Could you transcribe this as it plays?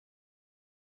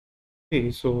Okay,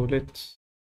 so let's.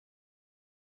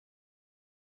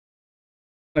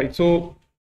 Right, so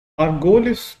our goal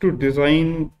is to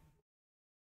design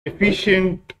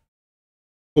efficient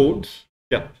codes.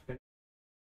 Yeah,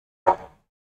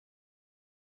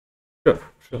 sure,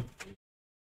 sure.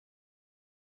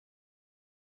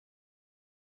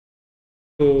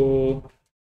 So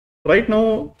right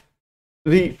now,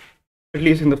 we, at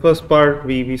least in the first part,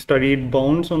 we studied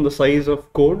bounds on the size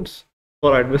of codes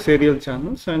for adversarial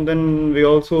channels, and then we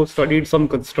also studied some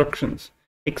constructions,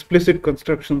 explicit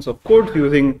constructions of codes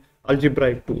using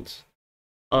algebraic tools.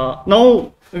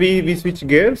 Now we switch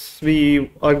gears.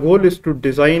 Our goal is to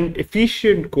design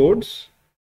efficient codes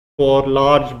for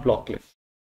large block lengths.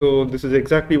 So this is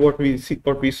exactly what we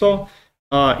saw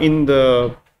in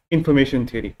the information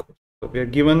theory code. So we are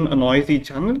given a noisy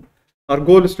channel. Our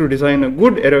goal is to design a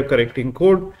good error correcting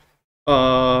code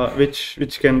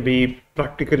which can be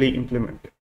practically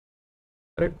implemented.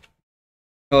 Right?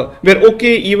 We're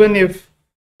okay even if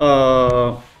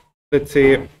let's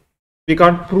say we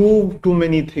can't prove too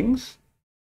many things.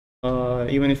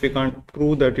 Even if we can't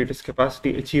prove that it is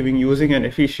capacity achieving using an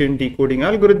efficient decoding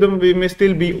algorithm, we may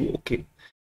still be okay.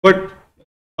 But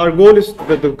our goal is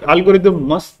that the algorithm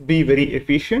must be very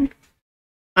efficient,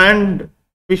 and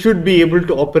we should be able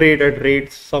to operate at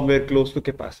rates somewhere close to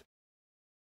capacity.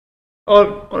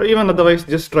 Or even otherwise,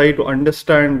 just try to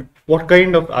understand what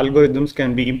kind of algorithms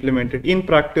can be implemented in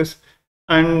practice,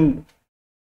 and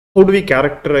how do we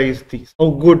characterize these? How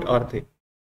good are they?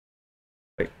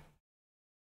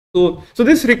 So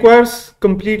this requires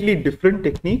completely different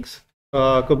techniques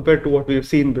compared to what we've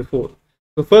seen before.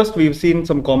 So first we've seen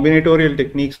some combinatorial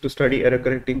techniques to study error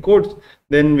correcting codes.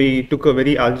 Then we took a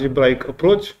very algebraic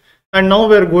approach. And now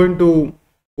we're going to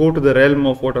go to the realm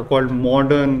of what are called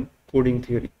modern coding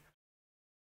theory,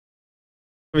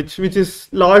 which is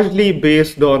largely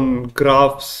based on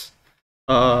graphs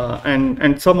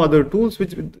and some other tools,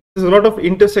 which there's a lot of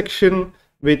intersection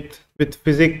with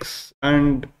physics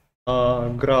and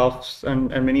graphs and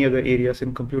many other areas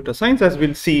in computer science, as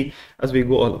we'll see as we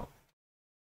go along,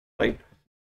 right?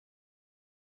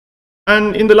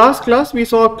 And in the last class, we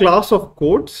saw a class of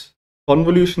codes,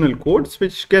 convolutional codes,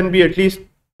 which can be at least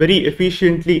very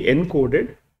efficiently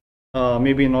encoded,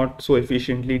 maybe not so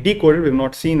efficiently decoded. We've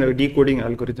not seen a decoding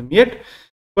algorithm yet,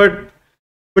 but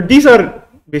these are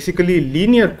basically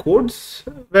linear codes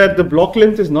where the block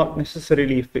length is not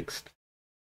necessarily fixed,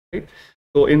 right?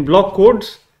 So in block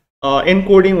codes,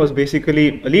 encoding was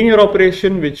basically a linear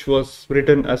operation which was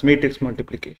written as matrix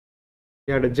multiplication.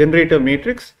 You had a generator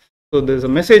matrix, so there's a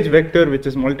message vector which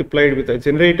is multiplied with a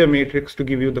generator matrix to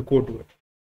give you the code word.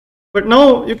 But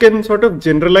now you can sort of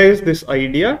generalize this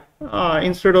idea.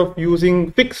 Instead of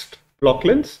using fixed block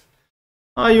lengths,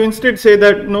 you instead say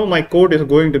that no, my code is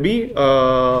going to be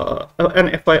a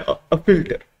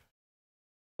filter.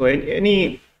 So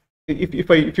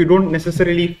if you don't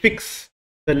necessarily fix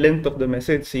the length of the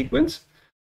message sequence,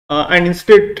 and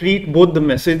instead treat both the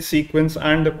message sequence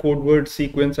and the code word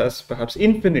sequence as perhaps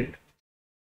infinite,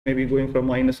 maybe going from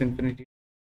 -infinity to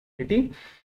infinity,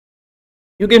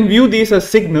 you can view these as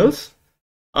signals,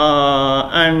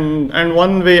 and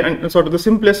one way, and sort of the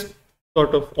simplest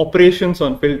sort of operations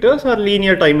on filters are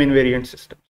linear time invariant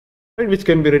systems, right, which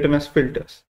can be written as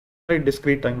filters, right,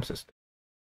 discrete time system.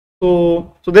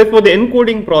 So therefore the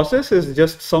encoding process is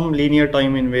just some linear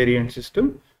time invariant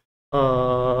system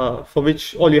for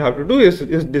which all you have to do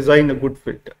is design a good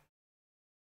filter.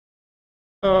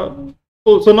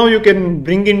 So now you can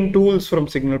bring in tools from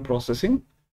signal processing,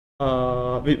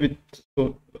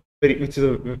 which is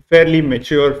a fairly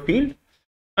mature field,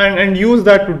 and use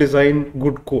that to design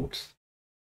good codes,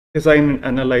 design and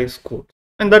analyze code.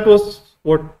 And that was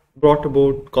what brought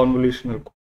about convolutional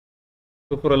code.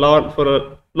 So for a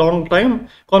long time,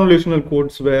 convolutional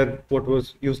codes were what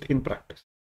was used in practice.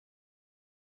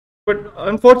 But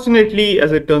unfortunately,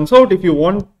 as it turns out, if you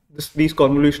want these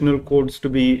convolutional codes to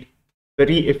be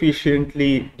very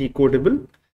efficiently decodable,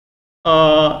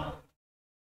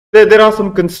 there are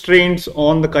some constraints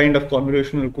on the kind of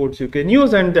convolutional codes you can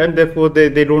use, and therefore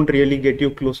they don't really get you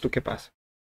close to capacity.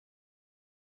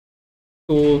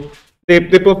 So they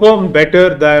perform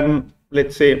better than,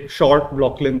 let's say, short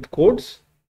block length codes.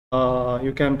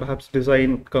 You can perhaps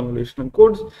design convolutional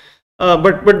codes,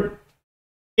 but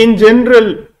in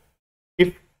general,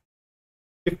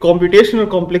 if computational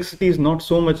complexity is not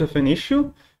so much of an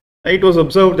issue, it was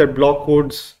observed that block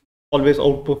codes always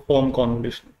outperform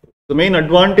convolutional codes. The main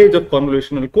advantage of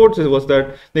convolutional codes was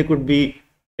that they could be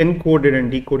encoded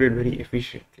and decoded very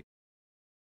efficiently.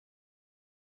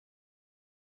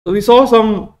 So we saw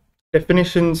some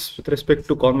definitions with respect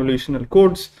to convolutional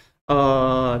codes.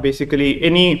 Basically,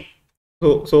 any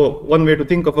So one way to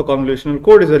think of a convolutional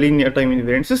code is a linear time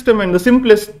invariant system, and the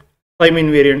simplest time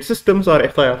invariant systems are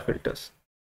FIR filters.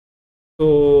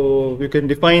 So you can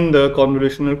define the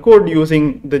convolutional code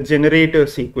using the generator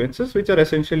sequences, which are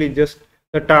essentially just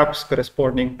the taps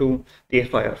corresponding to the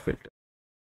FIR filter,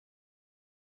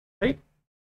 right?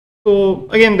 So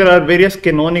again, there are various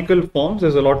canonical forms.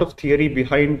 There's a lot of theory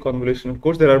behind convolutional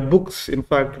codes. There are books, in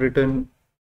fact, written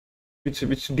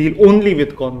which deal only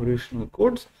with convolutional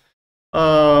codes.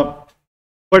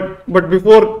 But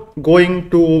before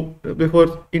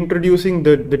introducing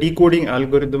the decoding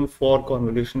algorithm for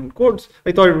convolutional codes,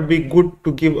 I thought it would be good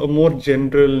to give a more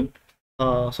general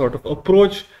sort of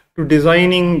approach to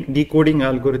designing decoding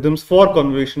algorithms for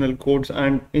convolutional codes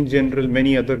and in general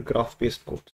many other graph-based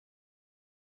codes.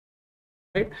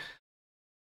 Right?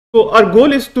 So our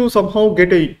goal is to somehow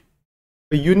get a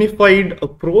unified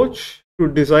approach to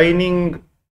designing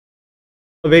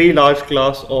a very large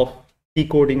class of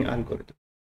decoding algorithms.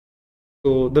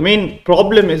 So the main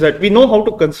problem is that we know how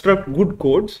to construct good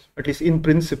codes, at least in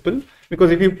principle,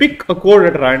 because if you pick a code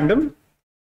at random,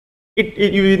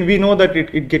 we know that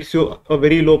it gets you a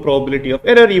very low probability of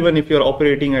error, even if you're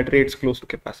operating at rates close to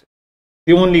capacity.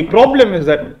 The only problem is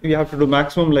that we have to do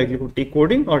maximum likelihood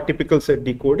decoding or typical set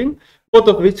decoding, both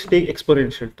of which take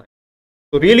exponential time.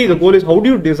 So really the goal is, how do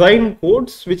you design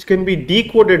codes which can be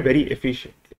decoded very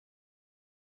efficiently?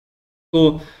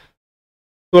 So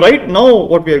right now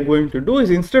what we are going to do is,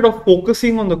 instead of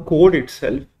focusing on the code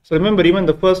itself, so remember even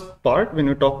the first part when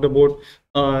we talked about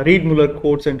Reed-Muller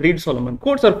codes and Reed-Solomon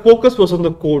codes, our focus was on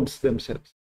the codes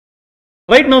themselves.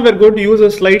 Right now we're going to use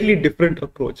a slightly different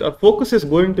approach. Our focus is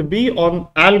going to be on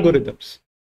algorithms.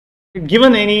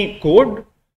 Given any code,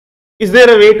 is there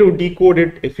a way to decode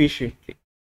it efficiently?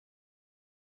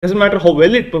 Doesn't matter how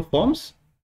well it performs,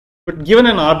 but given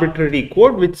an arbitrary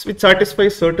code which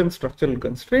satisfies certain structural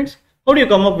constraints, how do you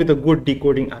come up with a good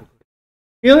decoding algorithm?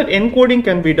 You know that encoding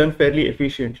can be done fairly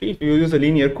efficiently. If you use a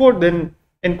linear code, then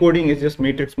encoding is just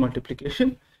matrix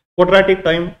multiplication. Quadratic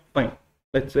time, fine.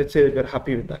 Let's say that we're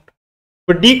happy with that.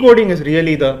 But decoding is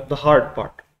really the hard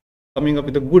part. Coming up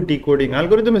with a good decoding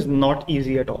algorithm is not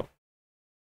easy at all.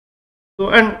 So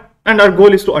and our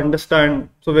goal is to understand.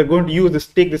 So we're going to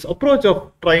take this approach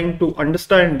of trying to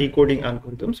understand decoding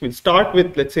algorithms. We'll start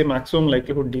with, let's say, maximum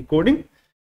likelihood decoding,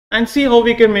 and see how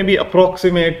we can maybe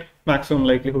approximate maximum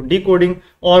likelihood decoding,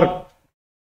 or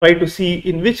try to see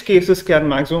in which cases can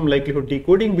maximum likelihood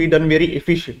decoding be done very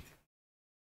efficiently,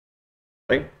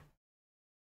 right?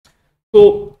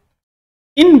 So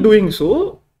in doing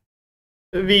so,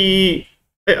 I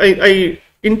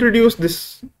introduced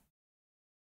this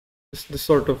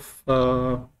sort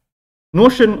of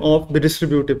notion of the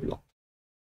distributive law.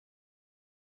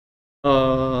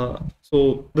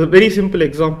 So the very simple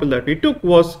example that we took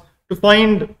was to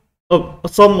find a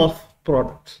sum of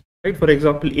products, right? For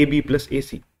example, AB plus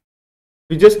AC.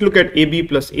 We just look at AB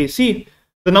plus AC.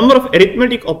 The number of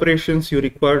arithmetic operations you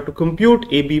require to compute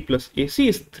AB plus AC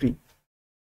is 3.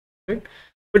 Right?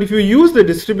 But if you use the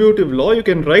distributive law, you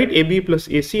can write AB plus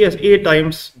AC as A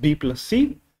times B plus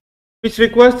C, which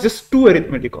requires just 2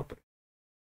 arithmetic operations.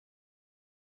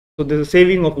 So there's a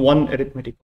saving of 1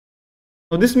 arithmetic.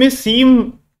 Now this may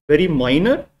seem very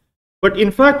minor, but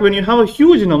in fact, when you have a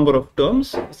huge number of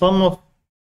terms, you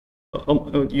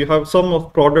have sum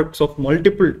of products of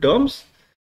multiple terms,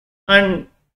 and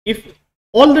if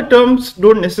all the terms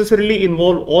don't necessarily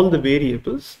involve all the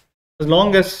variables, as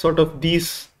long as sort of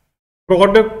these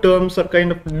product terms are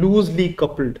kind of loosely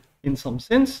coupled in some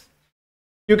sense,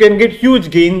 you can get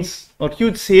huge gains or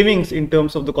huge savings in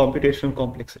terms of the computational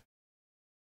complexity.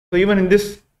 So even in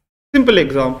this simple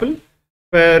example,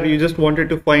 where you just wanted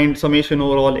to find summation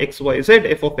over all x, y, z,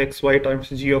 f of x, y times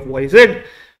g of y, z,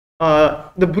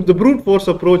 the brute force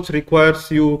approach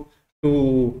requires you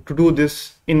to do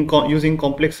this using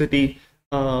complexity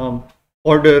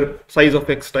order size of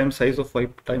x times size of y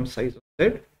times size of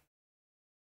z.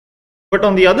 But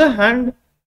on the other hand,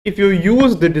 if you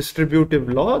use the distributive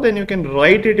law, then you can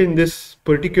write it in this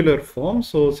particular form.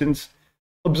 So since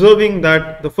observing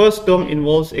that the first term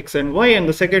involves x and y and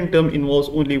the second term involves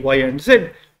only y and z,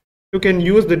 you can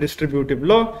use the distributive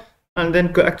law and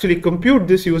then actually compute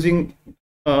this using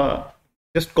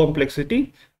just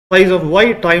complexity, size of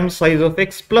y times size of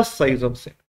x plus size of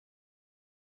z.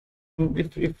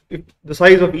 If the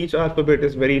size of each alphabet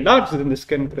is very large, then this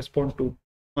can correspond to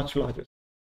much larger.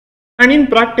 And in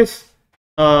practice,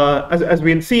 as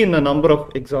we'll see in a number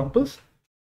of examples,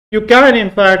 you can in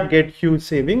fact get huge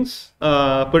savings,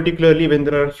 particularly when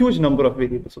there are a huge number of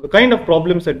variables. So the kind of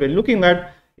problems that we're looking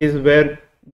at is where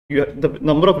the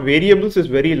number of variables is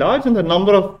very large and the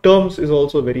number of terms is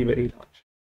also very, very large.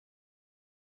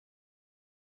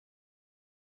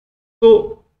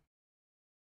 So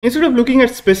instead of looking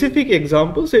at specific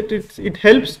examples, it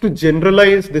helps to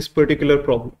generalize this particular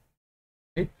problem.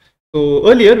 Right? So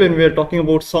earlier, when we were talking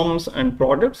about sums and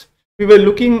products, we were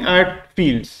looking at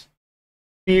fields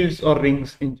or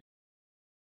rings in.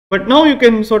 But now you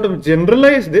can sort of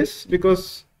generalize this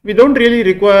because we don't really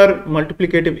require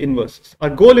multiplicative inverses. Our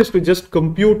goal is to just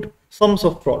compute sums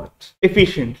of products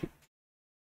efficiently,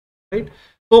 right?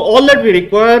 So all that we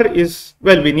require is,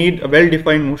 well, we need a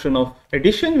well-defined notion of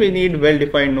addition, we need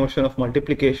well-defined notion of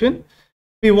multiplication.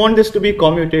 We want this to be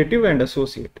commutative and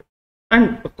associative,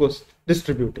 and of course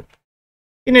distributive.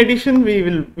 In addition, we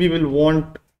will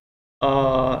want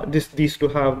these to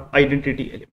have identity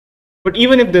elements. But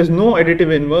even if there's no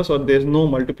additive inverse or there's no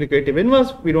multiplicative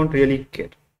inverse, we don't really care,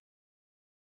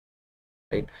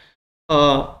 right?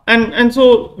 And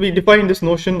so we define this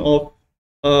notion of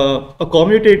a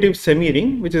commutative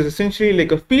semi-ring, which is essentially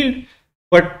like a field,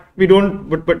 but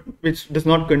which does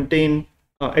not contain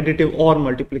additive or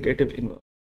multiplicative inverse.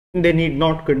 They need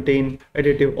not contain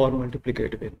additive or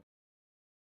multiplicative inverse.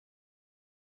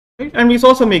 Right? And we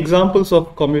saw some examples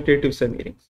of commutative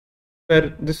semi-rings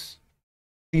where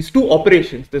these two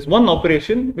operations, there's one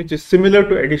operation which is similar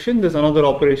to addition, there's another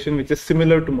operation which is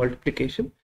similar to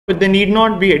multiplication, but they need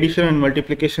not be addition and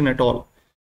multiplication at all.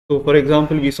 So for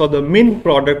example, we saw the min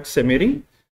product semi-ring,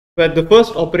 where the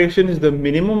first operation is the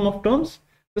minimum of terms,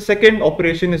 the second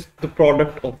operation is the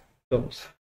product of terms.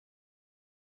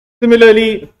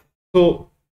 Similarly, so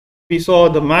we saw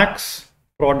the max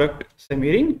product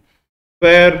semi-ring,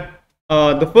 where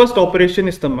the first operation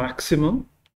is the maximum.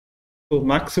 So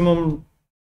maximum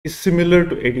is similar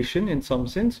to addition in some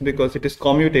sense because it is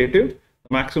commutative. The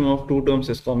maximum of two terms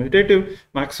is commutative,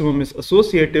 maximum is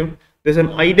associative. There's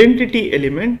an identity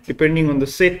element depending on the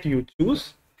set you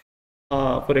choose.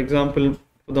 For example,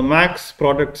 for the max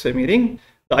product semi-ring,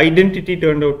 the identity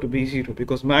turned out to be 0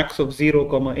 because max of 0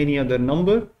 comma any other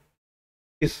number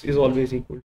is always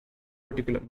equal to a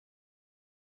particular.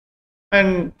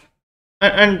 And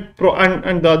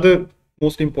the other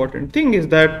most important thing is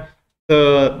that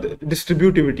the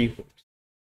distributivity holds.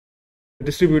 The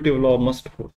distributive law must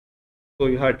hold. So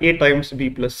you had A times B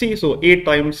plus C. So A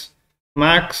times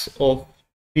max of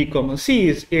B comma C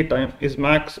is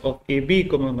max of AB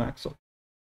comma max of,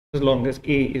 as long as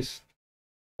A is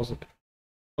positive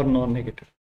or non-negative.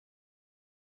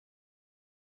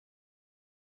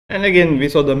 And again, we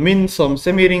saw the min sum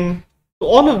semi-ring. So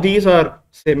all of these are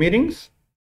semi-rings.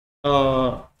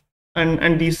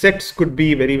 And these sets could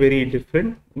be very, very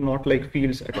different, not like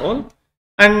fields at all.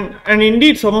 And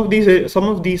indeed, some of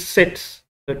these sets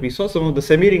that we saw, some of the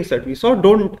semi-rings that we saw,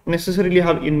 don't necessarily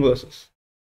have inverses.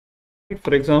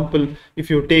 For example, if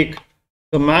you take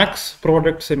the max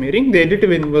product semi-ring, the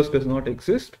additive inverse does not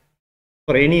exist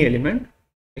for any element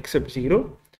except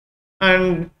 0,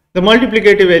 and the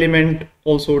multiplicative element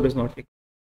also does not exist.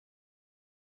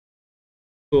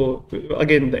 So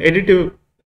again, the additive,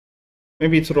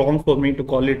 maybe it's wrong for me to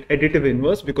call it additive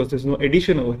inverse because there's no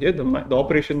addition over here, the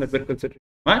operation that we're considering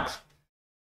max.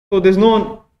 So there's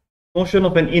no notion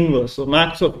of an inverse. So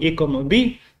max of A comma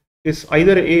B is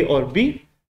either A or B.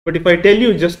 But if I tell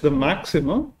you just the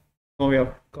maximum, now we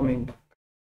are coming back.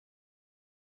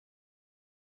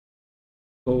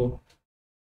 So,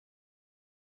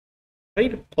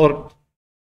 right, or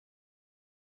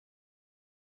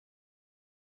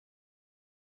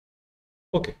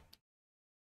okay.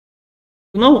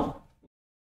 Now,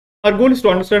 our goal is to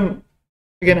understand,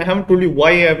 again, I haven't told you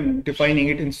why I'm defining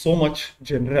it in so much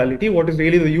generality. What is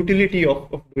really the utility of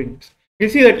doing this? You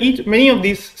see that many of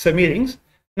these semi-rings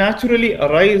naturally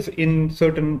arise in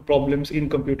certain problems in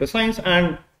computer science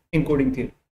and in coding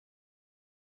theory.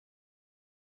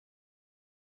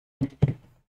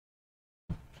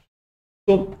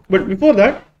 So, but before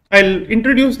that, I'll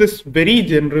introduce this very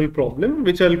general problem,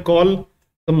 which I'll call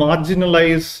the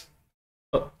marginalize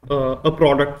a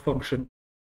product function.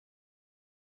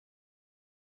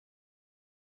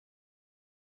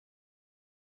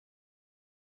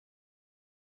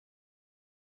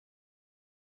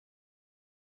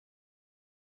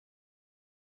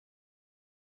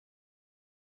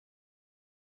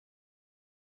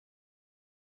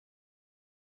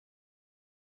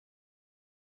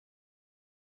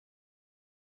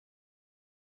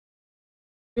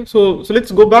 So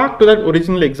let's go back to that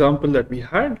original example that we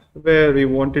had where we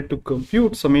wanted to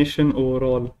compute summation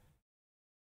overall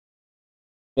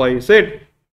yz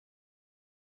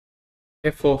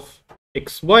f of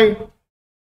xy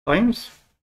times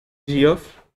g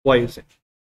of yz.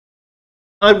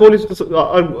 Our goal is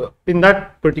to, in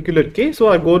that particular case, so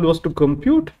our goal was to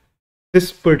compute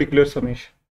this particular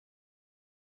summation.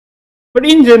 But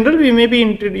in general, we may be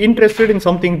interested in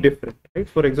something different, right?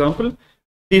 For example,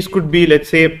 these could be, let's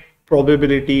say,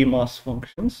 probability mass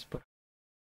functions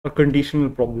or conditional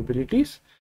probabilities.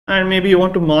 And maybe you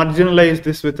want to marginalize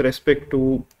this with respect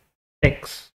to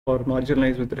x, or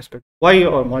marginalize with respect to y,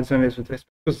 or marginalize with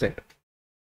respect to z.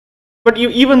 But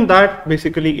even that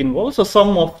basically involves a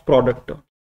sum of product terms.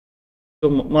 So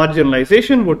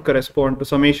marginalization would correspond to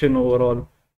summation overall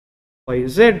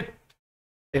yz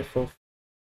f of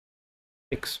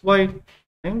xy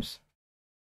times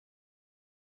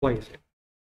yz.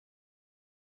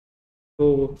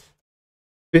 So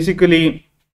basically,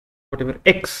 whatever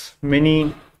x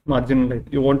many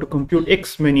marginalized, you want to compute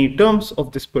x many terms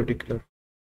of this particular,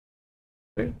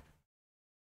 right?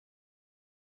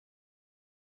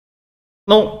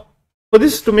 Now, for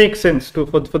this to make sense, for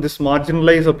this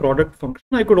marginalize a product function,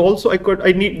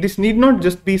 this need not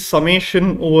just be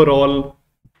summation overall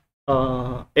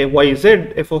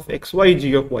yz f of xy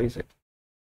g of yz.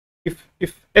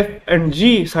 If f and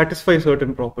g satisfy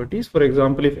certain properties, for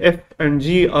example, if f and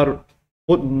g are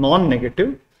both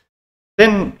non-negative,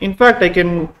 then in fact I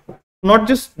can not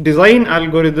just design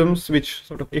algorithms which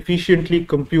sort of efficiently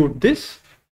compute this,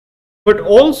 but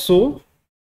also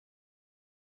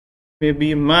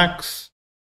maybe max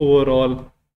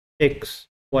overall x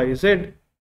y z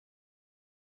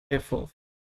f of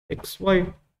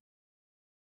xy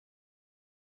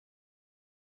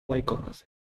y comma z.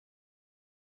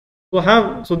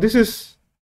 So this is,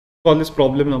 call this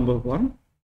problem number 1.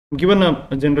 Given a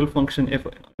general function f,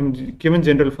 given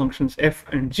general functions f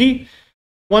and g,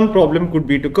 one problem could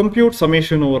be to compute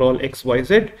summation overall x y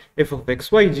z f of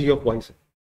xy g of yz.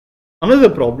 Another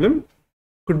problem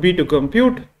could be to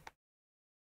compute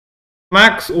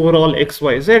max overall x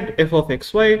y z f of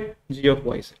xy g of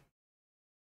yz.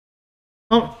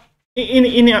 Now,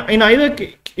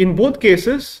 in both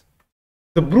cases,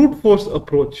 the brute force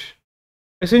approach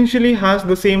essentially has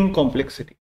the same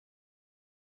complexity,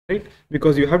 right?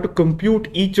 Because you have to compute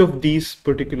each of these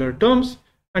particular terms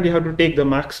and you have to take the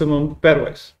maximum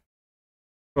pairwise,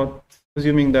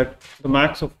 assuming that the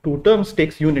max of two terms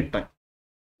takes unit time.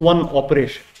 One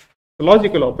operation, a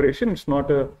logical operation, it's not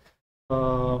an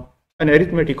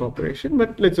arithmetic operation,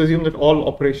 but let's assume that all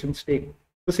operations take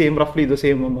roughly the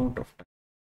same amount of time.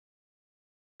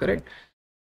 Correct?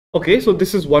 Okay, so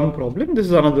this is one problem. This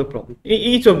is another problem.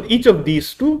 Each of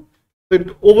these two,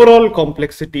 the overall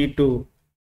complexity to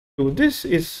this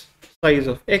is size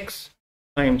of x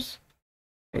times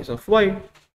size of y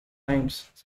times.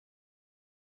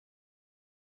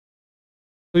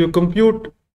 So you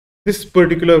compute this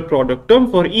particular product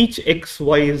term for each x,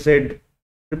 y, z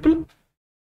triple,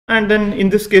 and then in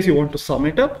this case you want to sum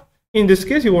it up. In this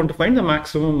case you want to find the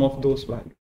maximum of those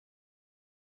values.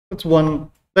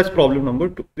 That's problem number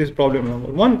 2. This is problem number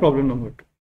 1, problem number 2.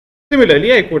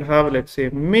 Similarly, I could have, let's say,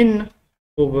 min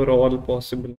overall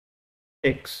possible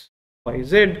x, y,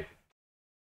 z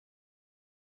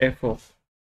f of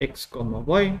x comma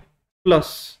y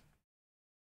plus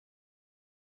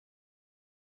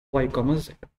y comma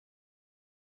z.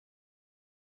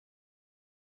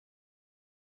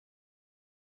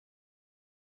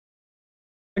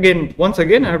 Once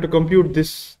again, I have to compute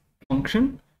this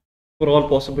function for all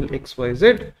possible x, y,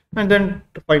 z, and then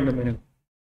to find the minimum.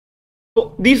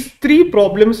 So these three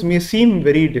problems may seem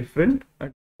very different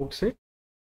at outset,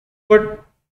 but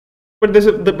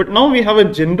now we have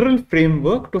a general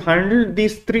framework to handle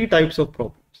these three types of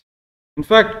problems. In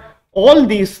fact, all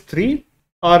these three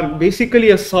are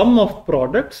basically a sum of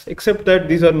products, except that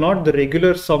these are not the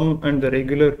regular sum and the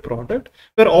regular product.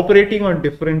 We're operating on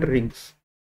different rings.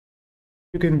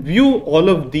 You can view all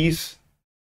of these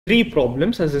three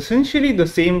problems as essentially the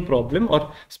same problem,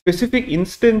 or specific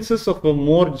instances of a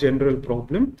more general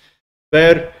problem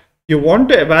where you want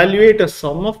to evaluate a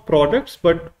sum of products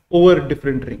but over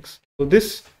different rings. So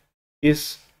this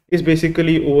is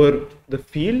basically over the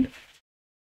field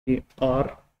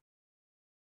R,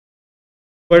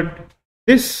 but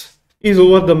this is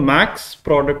over the max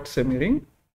product semiring.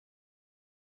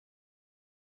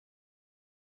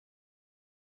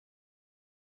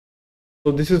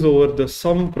 So this is over the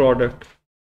sum product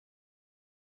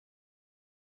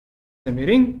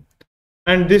semiring,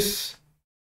 and this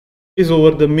is over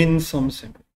the min sum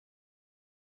semiring.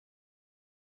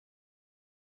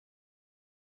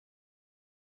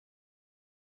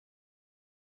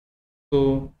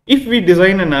 So if we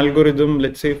design an algorithm,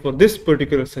 let's say for this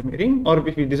particular semiring, or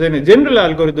if we design a general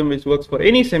algorithm which works for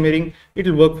any semiring, it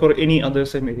will work for any other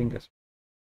semiring as well.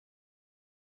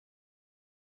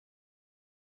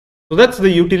 So that's the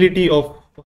utility of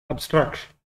abstraction.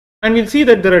 And we'll see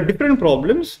that there are different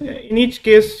problems. In each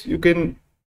case, you can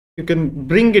you can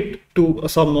bring it to a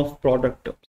sum of product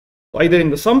terms, either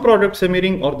in the sum product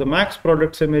semiring or the max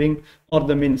product semiring or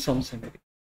the min sum semiring.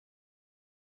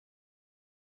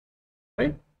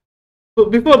 Right? So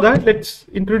before that, let's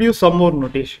introduce some more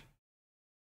notation.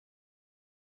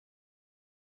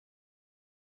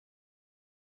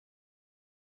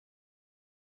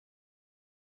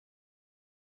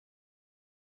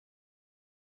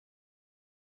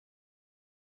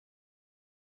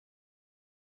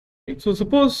 So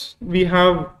suppose we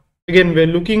have, again, we're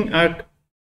looking at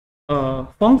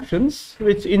functions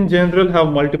which in general have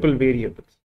multiple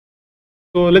variables.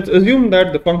 So let's assume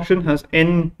that the function has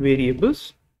n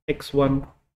variables, x1,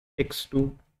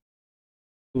 x2,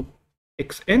 to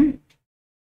xn.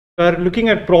 We're looking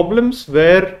at problems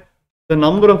where the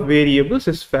number of variables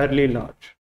is fairly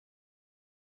large.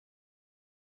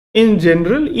 In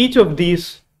general, each of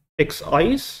these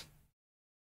xi's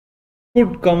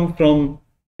could come from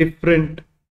different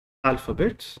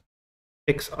alphabets.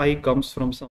 Xi comes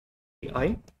from some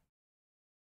I.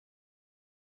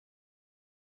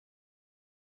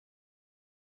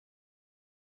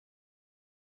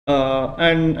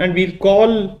 And we'll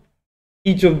call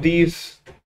each of these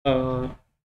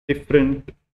different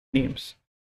names.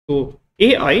 So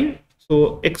AI,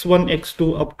 so x1,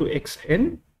 x2 up to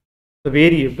xn, the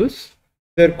variables,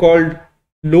 they're called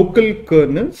local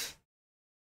kernels.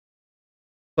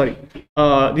 Sorry,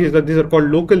 these are called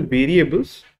local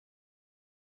variables.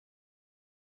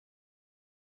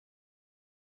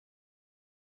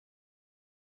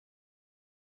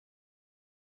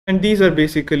 And these are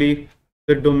basically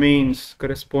the domains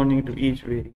corresponding to each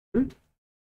variable.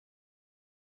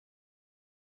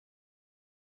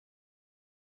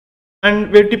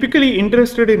 And we're typically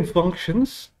interested in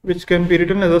functions which can be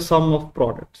written as a sum of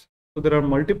products. So there are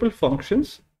multiple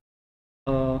functions.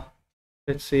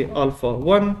 Let's say alpha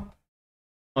 1,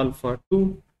 alpha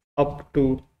 2, up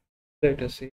to, let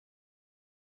us say,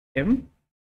 m.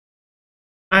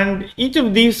 And each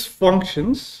of these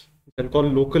functions, which are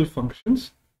called local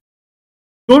functions,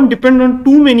 don't depend on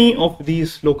too many of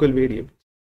these local variables.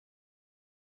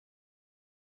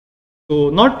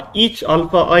 So not each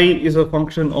alpha I is a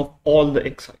function of all the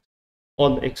xi,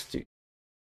 all the xj.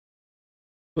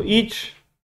 So each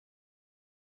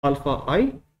alpha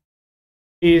I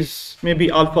is maybe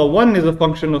alpha 1 is a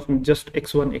function of just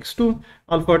x1, x2,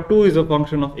 alpha 2 is a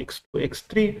function of x2,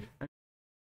 x3.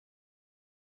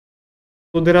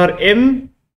 So there are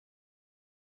m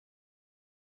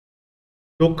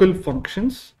local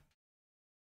functions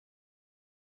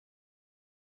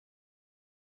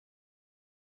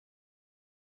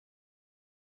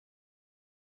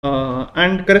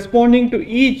and corresponding to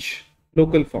each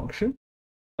local function,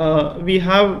 we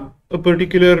have a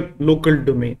particular local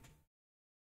domain.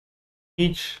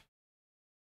 Each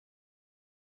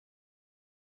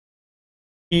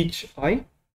I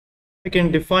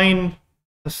can define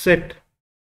a set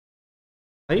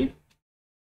I,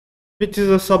 which is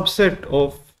a subset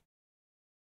of,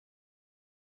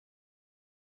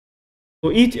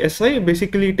 so each Si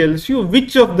basically tells you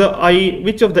which of the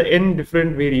n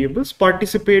different variables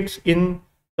participates in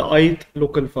the ith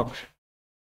local function.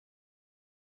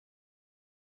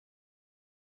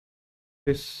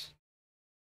 This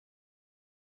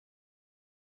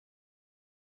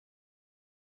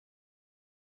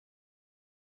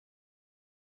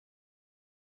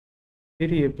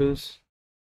variables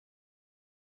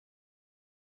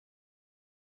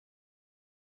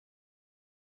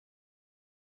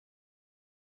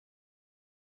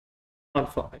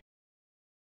alpha I.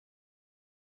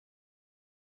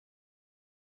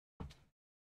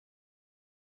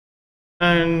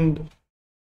 And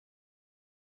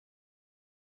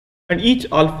each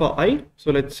alpha I,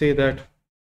 so let's say that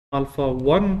alpha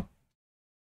 1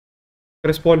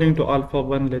 corresponding to alpha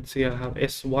 1, let's say I have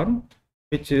S1,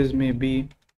 which is maybe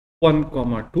 1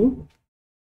 comma 2,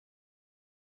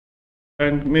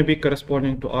 and maybe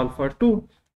corresponding to alpha 2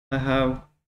 I have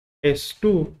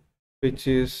S2, which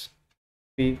is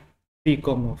 3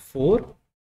 comma 4.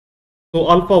 So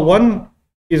alpha 1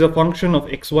 is a function of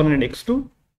x1 and x2,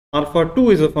 alpha 2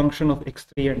 is a function of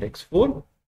x3 and x4.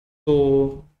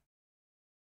 So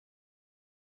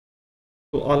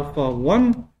alpha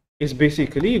 1 is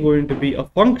basically going to be a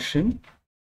function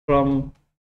from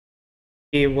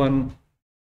a1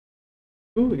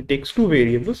 to, it takes two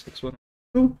variables, x1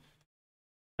 and x2,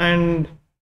 and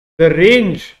the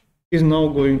range is now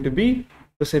going to be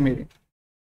the semiring.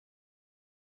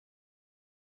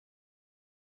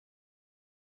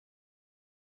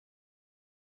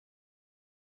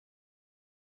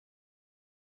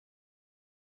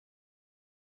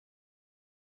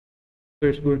 So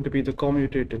it's going to be the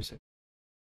commutative set.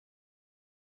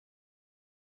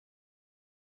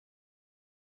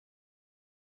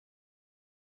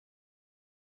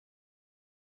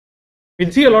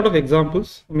 We'll see a lot of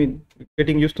examples. I mean,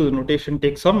 getting used to the notation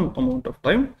takes some amount of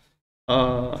time,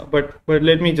 but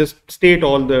let me just state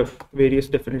all the various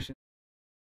definitions.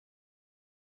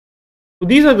 So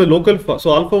these are the local,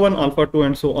 so alpha 1, alpha 2,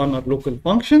 and so on are local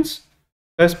functions.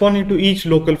 Corresponding to each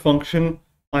local function,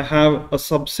 I have a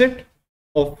subset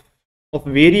of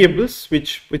variables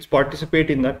which participate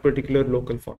in that particular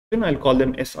local function. I'll call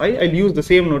them Si. I'll use the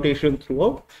same notation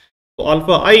throughout. So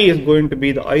alpha I is going to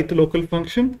be the ith local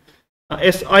function.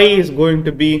 Si is going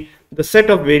to be the set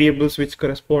of variables which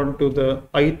correspond to the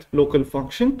ith local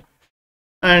function,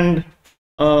 and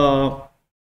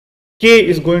K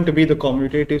is going to be the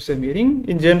commutative semi-ring.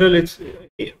 In general, it's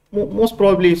most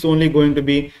probably it's only going to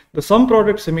be the sum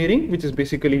product semi-ring, which is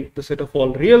basically the set of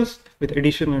all reals with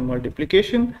addition and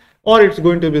multiplication, or it's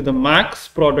going to be the max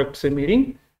product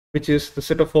semi-ring, which is the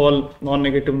set of all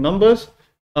non-negative numbers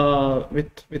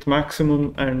with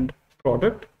maximum and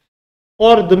product,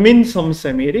 or the min sum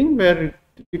semi-ring, where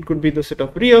it could be the set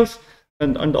of reals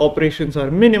and the operations are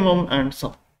minimum and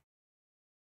sum.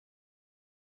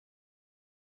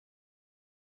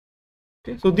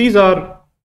 Okay, so these are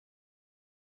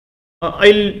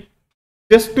I'll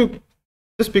just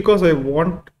because I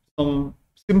want some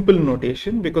simple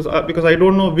notation, because I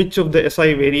don't know which of the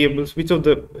SI variables, which of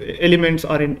the elements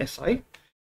are in SI.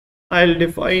 I'll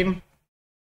define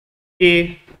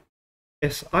a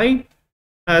SI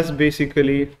as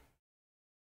basically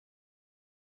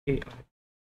AI.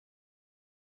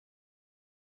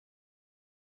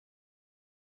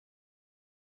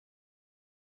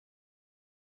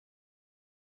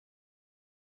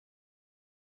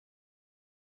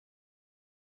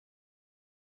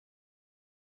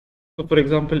 So for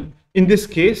example, in this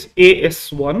case,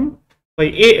 AS1, by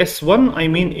AS1, I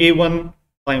mean A1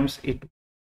 times A2.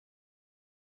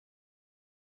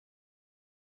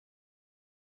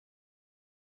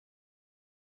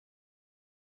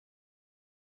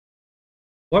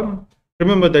 One,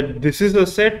 remember that this is a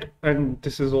set, and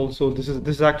this is also, this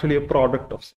is actually a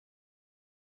product of set.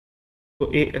 So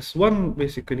AS1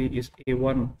 basically is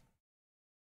A1,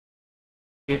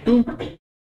 A2,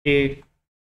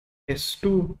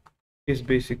 AS2 is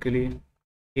basically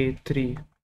A3.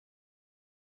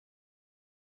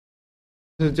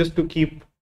 This is just to keep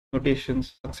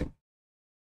notations succinct.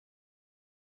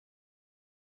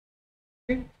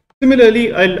 Okay.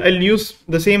 Similarly, I'll use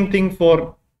the same thing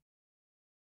for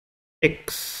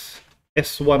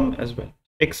XS1 as well.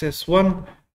 XS1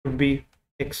 would be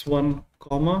X1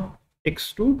 comma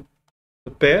X2,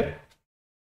 the pair.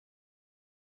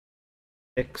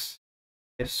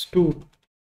 XS2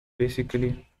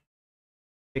 basically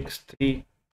X3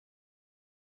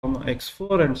 comma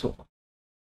X4 and so on.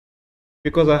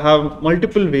 Because I have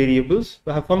multiple variables,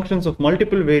 I have functions of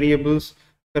multiple variables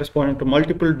corresponding to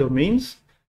multiple domains.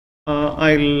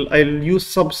 I'll use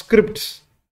subscripts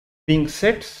being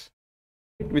sets,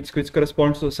 which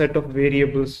corresponds to a set of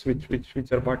variables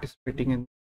which are participating in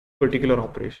particular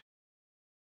operation.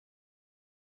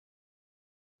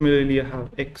 Similarly, I have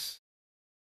X.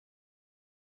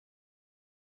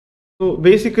 So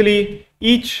basically,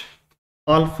 each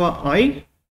alpha I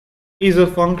is a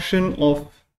function of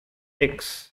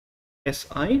X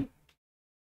Si,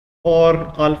 or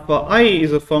alpha I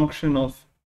is a function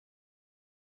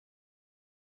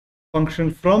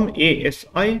from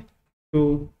ASI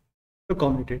to the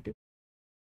commutative.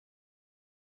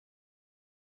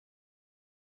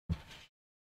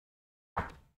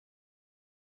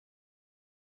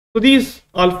 So these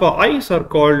alpha i's are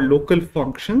called local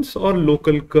functions or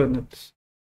local kernels.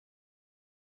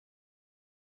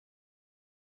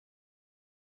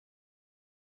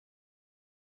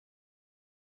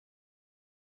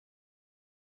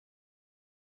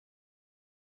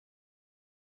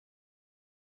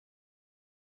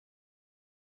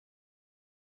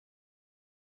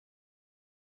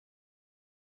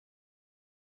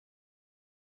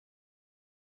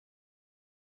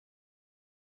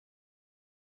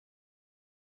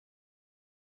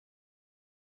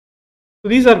 So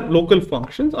these are local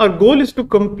functions. Our goal is to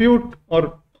compute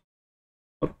or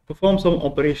perform some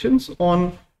operations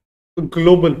on a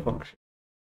global function.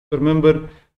 So remember,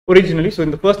 originally, so in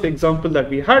the first example that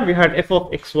we had f of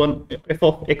x1, f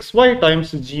of xy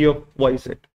times g of yz.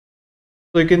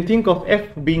 So you can think of f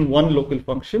being one local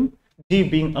function, g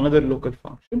being another local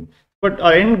function. But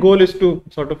our end goal is to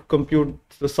sort of compute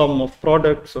the sum of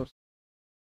products.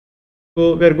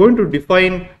 So we are going to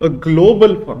define a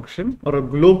global function or a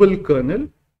global kernel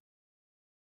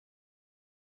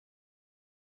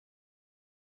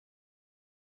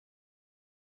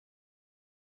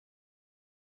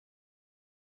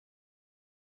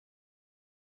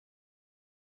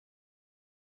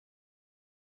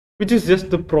which is just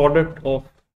the product of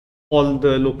all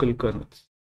the local kernels.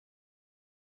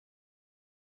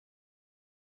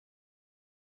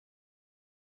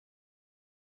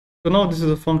 So now this is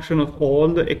a function of all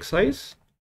the xi's,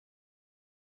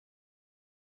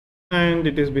 and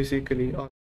it is basically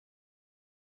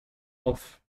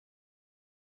of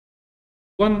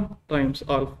 1 times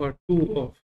alpha 2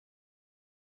 of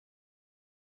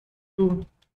 2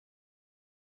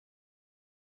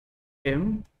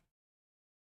 m.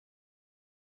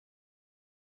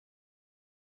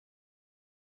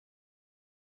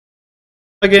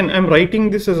 Again, I'm writing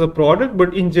this as a product,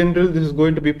 but in general, this is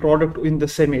going to be product in the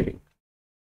semi-ring.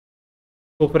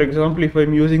 So for example, if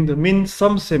I'm using the min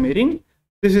sum semi-ring,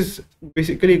 this is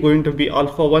basically going to be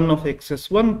alpha 1 of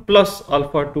xs1 plus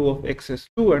alpha 2 of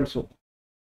xs2 and so on.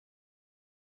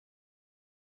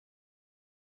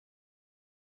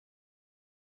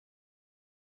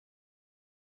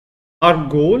 Our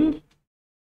goal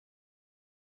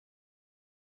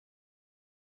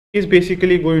is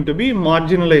basically going to be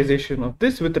marginalization of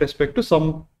this with respect to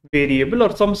some variable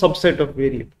or some subset of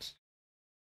variables.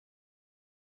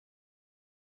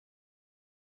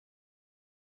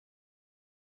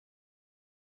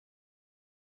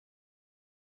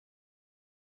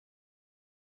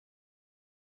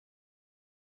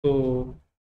 So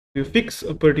you fix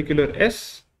a particular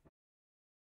S,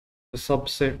 a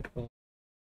subset of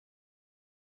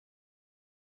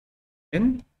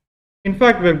N. In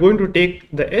fact, we're going to take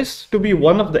the S to be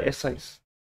one of the SIs.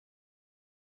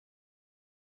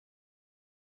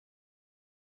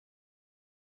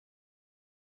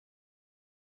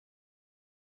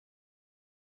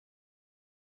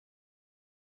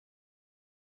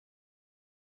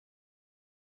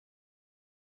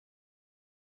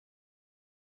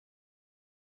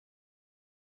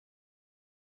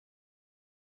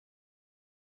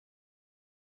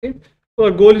 Okay. So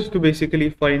our goal is to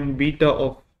basically find beta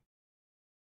of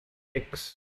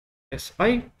X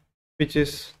Si, which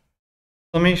is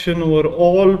summation over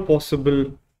all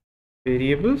possible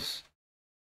variables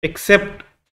except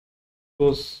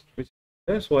those which are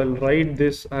there. So I'll write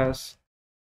this as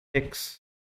X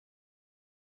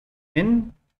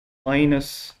n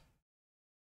minus,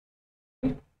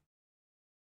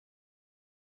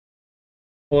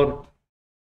 or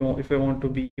if I want to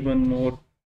be even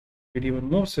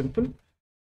more simple,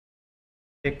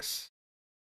 X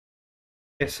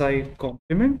Si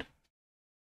complement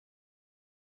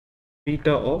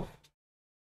beta of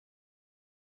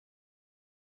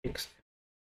X.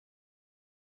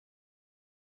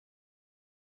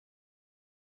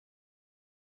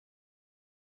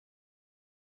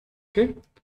 Okay.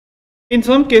 In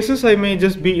some cases, I may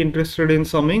just be interested in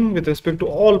summing with respect to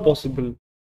all possible,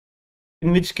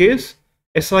 in which case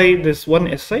Si, this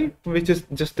one Si, which is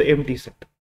just the empty set.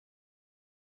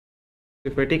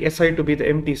 If I take Si to be the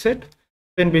empty set,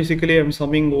 then basically I'm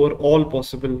summing over all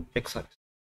possible Xis.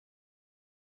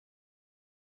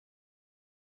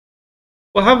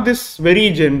 So I have this very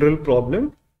general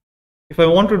problem. If I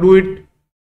want to do it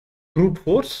brute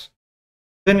force,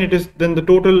 then the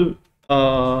total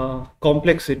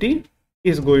complexity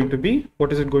is going to be,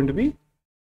 what is it going to be?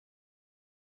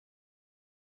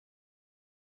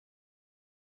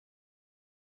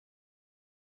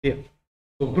 Yeah.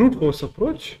 So brute force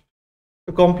approach,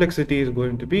 the complexity is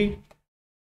going to be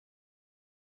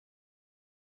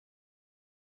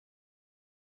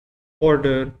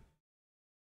order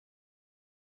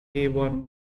A1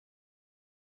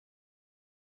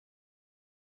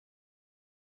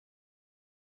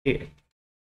 A.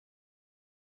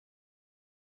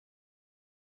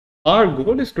 Our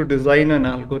goal is to design an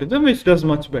algorithm which does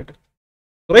much better.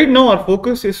 Right now our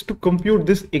focus is to compute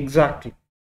this exactly.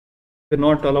 We're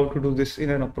not allowed to do this in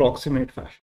an approximate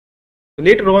fashion. So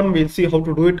later on we'll see how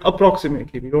to do it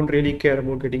approximately. We don't really care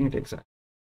about getting it exact.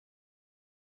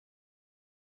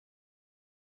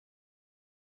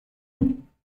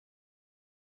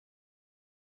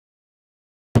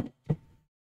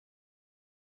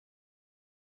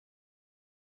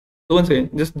 So once again,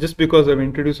 just because I've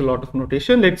introduced a lot of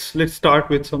notation, let's start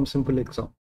with some simple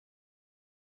example.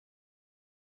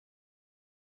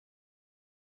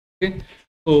 Okay,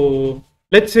 so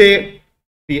let's say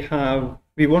we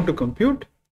want to compute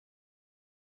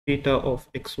beta of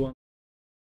x1,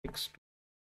 x2.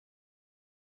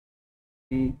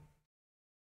 Let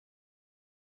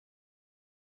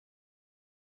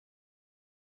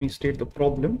me state the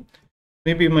problem.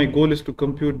 Maybe my goal is to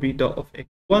compute beta of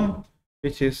x1,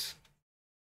 which is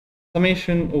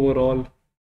summation overall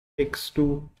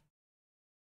x2,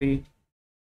 3,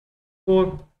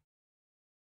 4.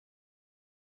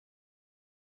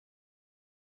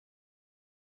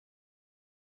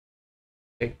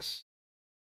 x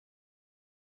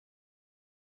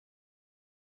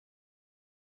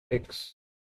x.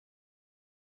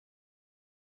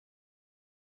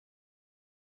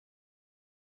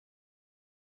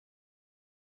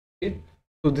 Okay.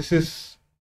 So this is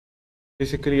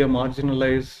basically a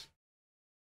marginalized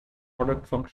product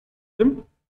function system.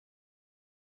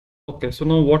 Okay, so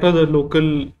now what are the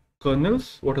local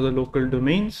kernels? What are the local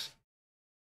domains?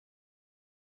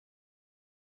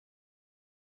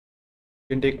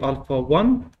 You can take alpha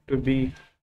 1 to be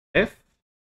f,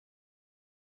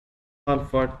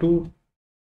 alpha 2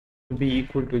 to be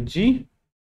equal to g,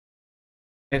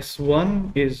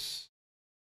 s1 is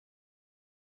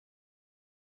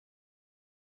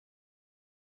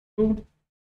 2,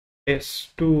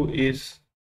 s2 is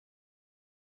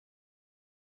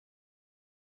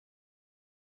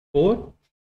 4,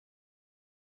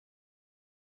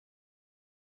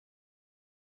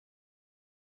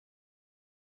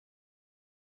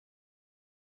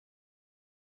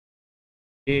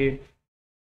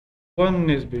 a1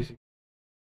 is basically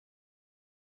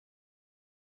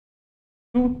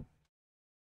 2,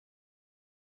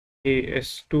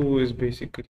 as2 is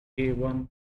basically a1,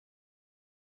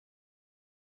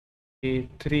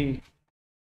 a3,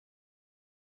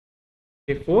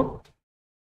 a4.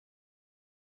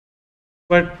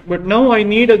 But now I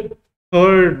need a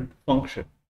third function.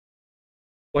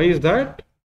 Why is that?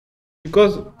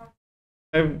 Because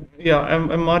I'm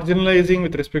marginalizing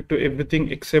with respect to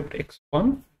everything except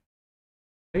x1,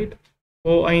 right?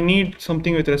 So I need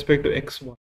something with respect to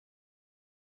x1.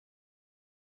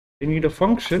 I need a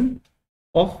function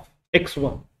of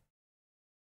x1,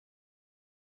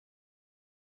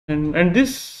 and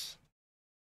this,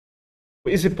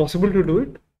 is it possible to do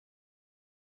it?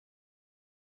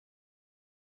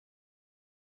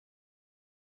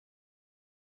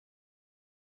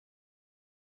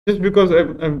 Just because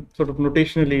I'm sort of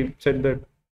notationally said that,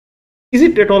 is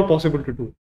it at all possible to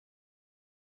do?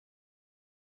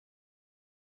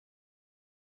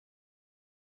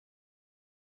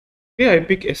 Okay, I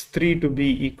pick s3 to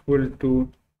be equal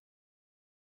to,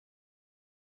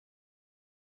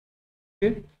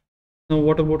 okay. Now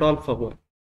what about alpha 1?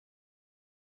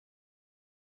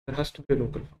 There has to be a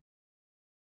local function.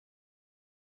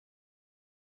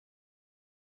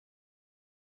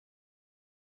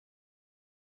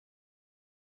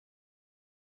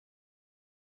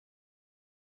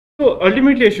 So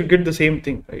ultimately I should get the same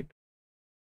thing, right?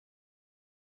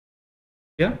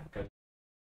 Yeah,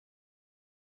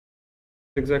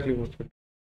 exactly what we.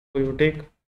 So you take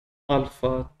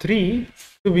alpha 3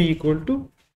 to be equal to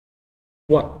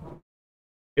 1.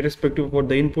 Irrespective of what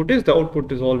the input is, the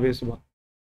output is always 1.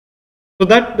 So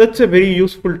that's a very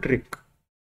useful trick,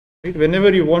 right?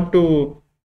 Whenever you want to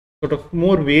sort of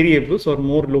more variables or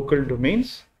more local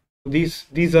domains,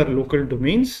 these are local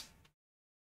domains.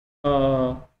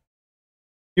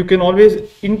 You can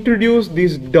always introduce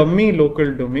these dummy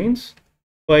local domains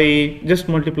by just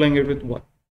multiplying it with 1.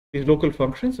 These local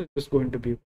functions are just going to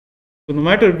be 1. So no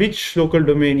matter which local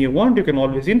domain you want, you can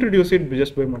always introduce it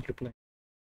just by multiplying.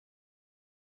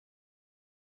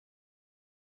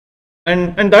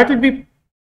 And that will be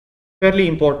fairly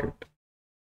important.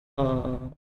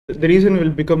 The reason will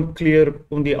become clear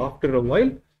only after a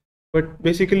while, but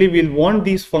basically we'll want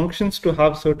these functions to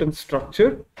have certain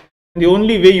structure. The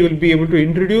only way you will be able to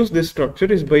introduce this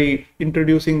structure is by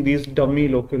introducing these dummy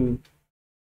local.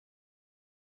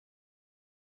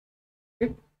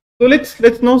 Okay. So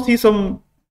let's now see some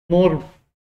more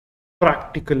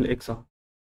practical examples.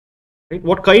 Right?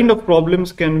 What kind of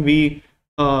problems can we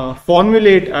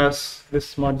formulate as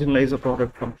this marginalize a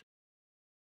product function?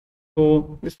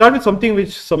 So we start with something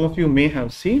which some of you may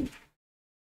have seen.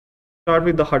 Start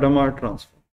with the Hadamard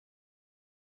transform.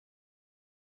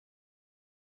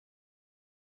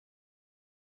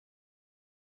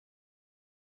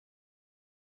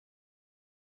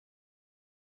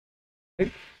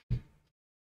 Right?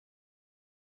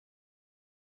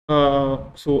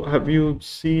 So have you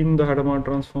seen the Hadamard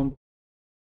transform?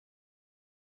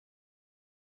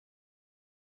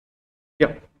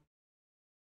 Yeah.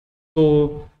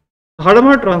 So the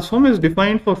Hadamard transform is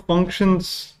defined for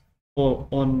functions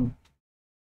on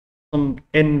some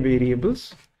n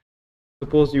variables.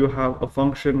 Suppose you have a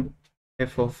function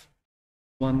f of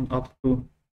 1 up to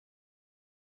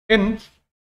n.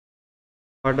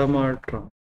 Hadamard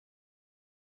transform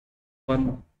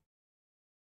 1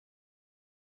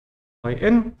 by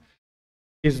n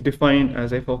is defined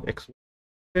as f of x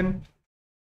n.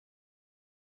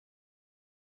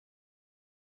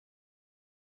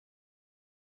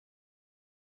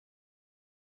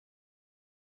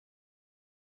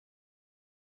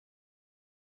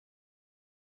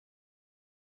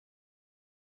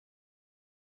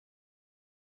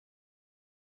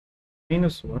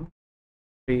 minus 1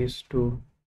 raised to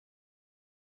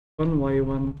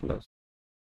 1y1 plus.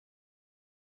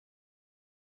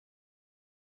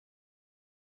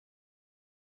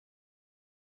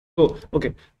 So,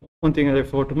 okay, one thing I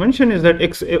forgot to mention is that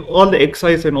all the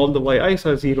xi's and all the yi's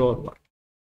are 0 or 1.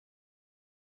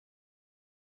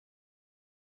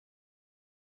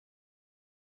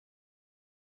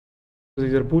 So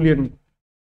these are Boolean,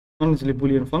 not necessarily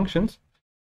Boolean functions.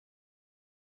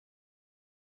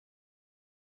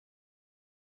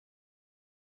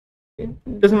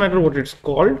 It doesn't matter what it's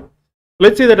called.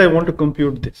 Let's say that I want to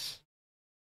compute this.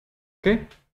 Okay.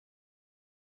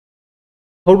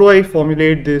 How do I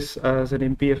formulate this as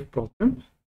an MPF problem?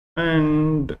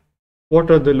 And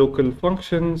what are the local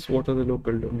functions? What are the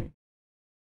local domains?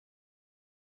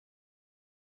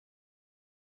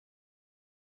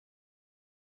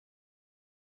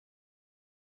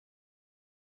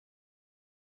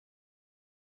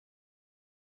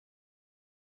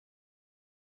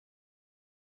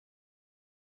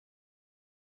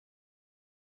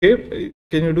 Okay,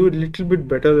 can you do a little bit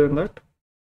better than that?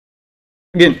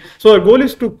 Again, so our goal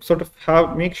is to sort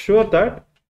of make sure that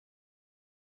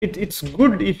it's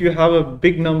good if you have a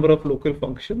big number of local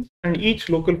functions, and each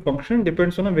local function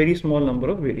depends on a very small number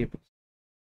of variables.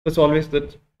 That's always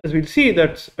that, as we'll see,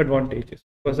 that's advantageous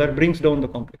because that brings down the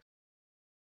complexity.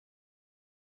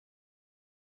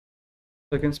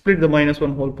 So I can split the minus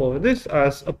 1 whole power this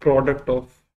as a product of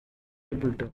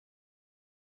triple term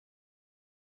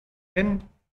n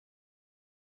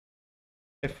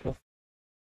f of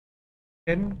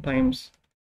n times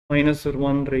minus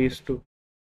 1 raised to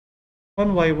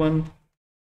 1y1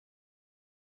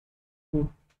 to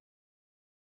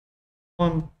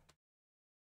 1.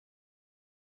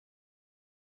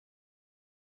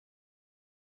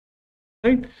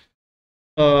 Right.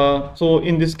 So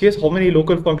in this case, how many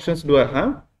local functions do I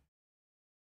have?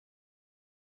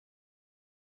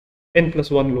 N plus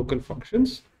 1 local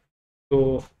functions.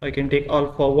 So I can take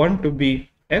alpha 1 to be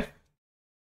f.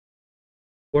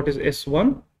 What is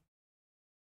S1?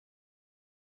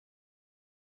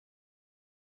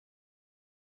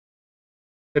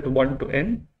 Set 1 to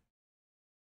n.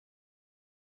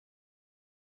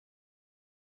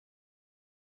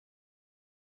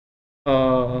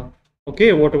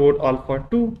 Okay, what about alpha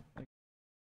 2?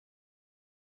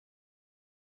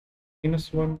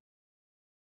 Minus 1,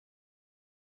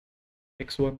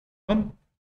 x1, 1.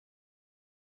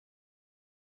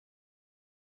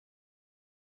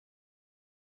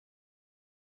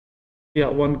 Yeah,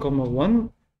 1 comma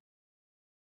 1.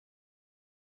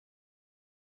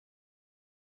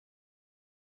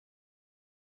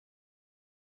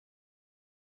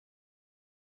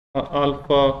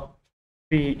 Alpha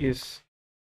 3 is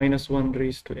minus 1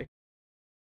 raised to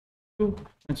x2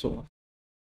 and so on.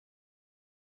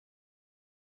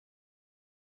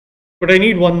 But I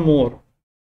need one more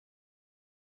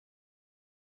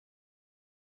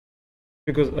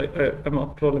because I'm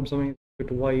after all I'm summing it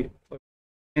to y or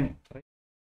n, right?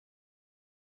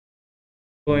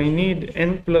 So I need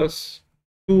n plus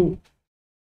 2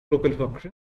 local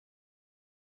functions.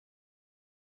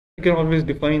 You can always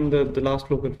define the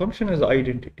last local function as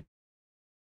identity.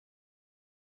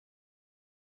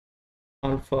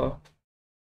 Alpha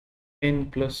n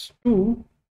plus 2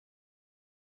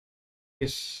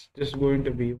 is just going to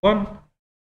be 1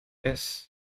 s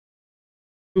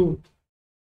 2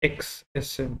 x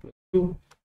sn plus 2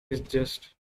 is just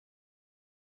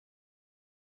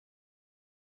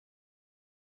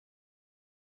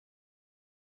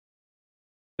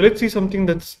let's see something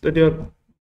that you're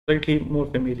slightly more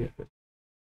familiar with.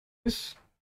 This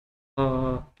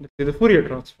let's say the Fourier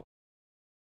transform.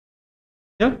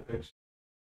 Yeah.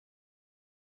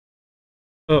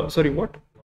 Sorry, what?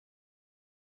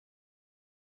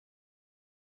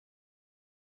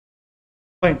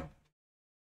 Fine.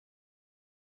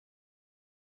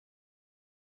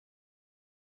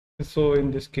 So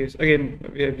in this case,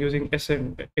 again, we are using s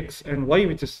and x and y,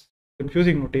 which is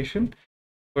confusing notation,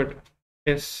 but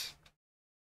s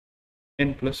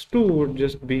n plus 2 would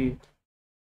just be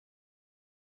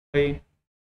y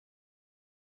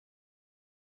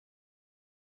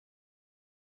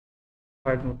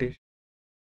hard notation.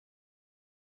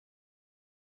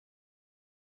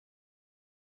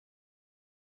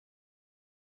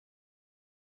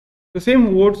 The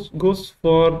same words goes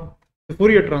for the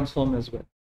Fourier transform as well,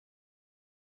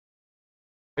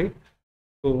 right?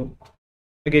 So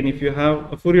again, if you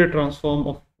have a Fourier transform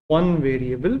of one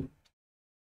variable,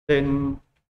 then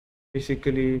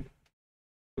basically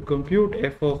to compute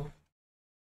f of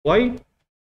y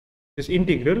is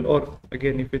integral, or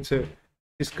again if it's a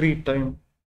discrete time,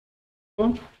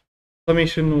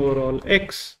 summation over all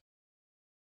x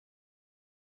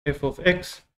f of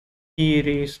x e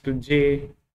raised to j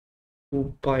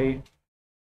 2 pi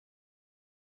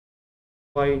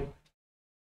y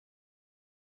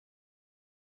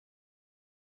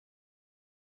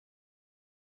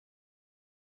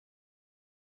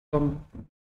some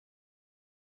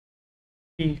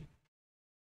t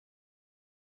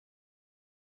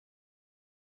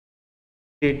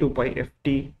j 2 pi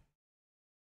ft.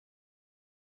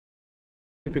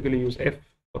 Typically use f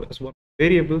as one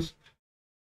variables,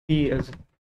 t as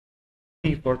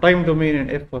t for time domain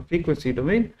and f for frequency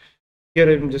domain.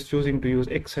 Here I'm just choosing to use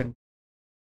x, and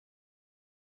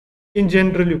in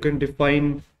general you can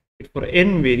define it for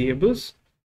n variables,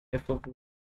 f of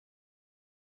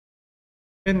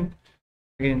n,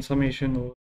 again summation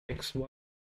over x1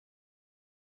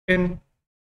 n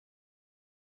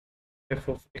f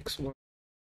of x1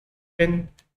 n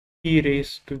e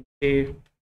raised to j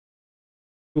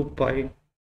 2 pi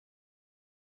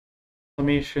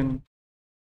summation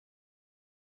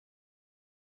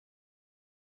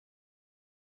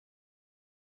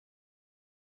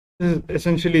this is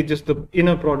essentially just the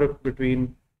inner product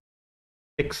between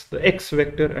x, the x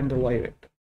vector, and the y vector,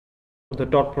 or the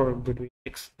dot product between the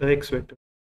x vector.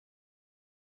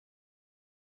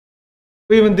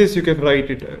 So even this you can write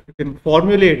it, you can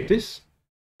formulate this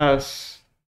as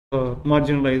a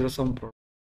marginalizer sum product.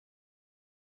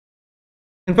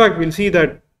 In fact, we'll see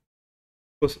that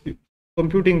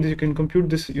computing this, you can compute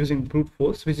this using brute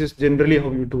force, which is generally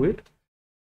how you do it.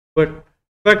 But in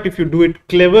fact, if you do it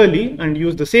cleverly and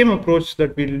use the same approach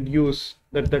that we'll use,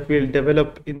 that we'll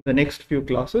develop in the next few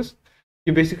classes,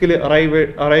 you basically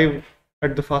arrive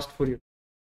at the fast Fourier.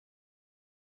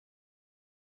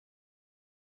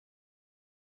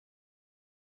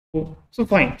 So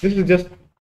fine, this is just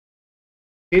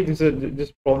okay, these are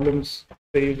just problems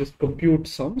where you just compute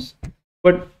sums.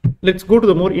 But let's go to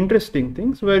the more interesting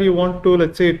things where you want to,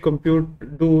 let's say,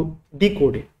 do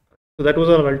decoding. So that was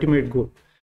our ultimate goal.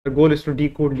 The goal is to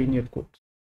decode linear codes,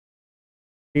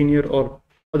 linear or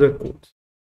other codes.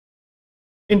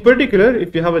 In particular,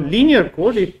 if you have a linear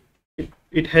code,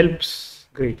 it helps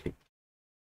greatly.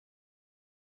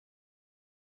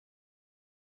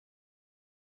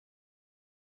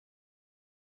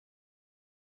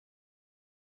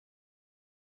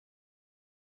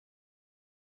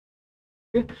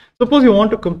 Okay. Suppose you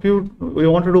want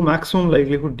to do maximum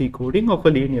likelihood decoding of a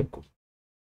linear code.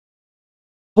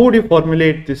 How would you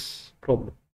formulate this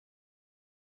problem?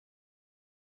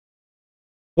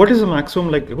 What is the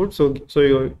maximum likelihood? So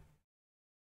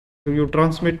you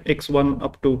transmit x1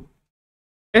 up to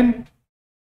n,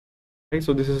 right?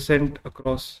 So this is sent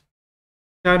across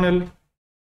channel,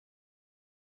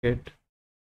 get.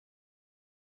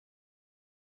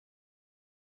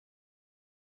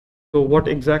 So what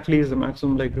exactly is the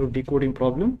maximum likelihood decoding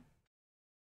problem?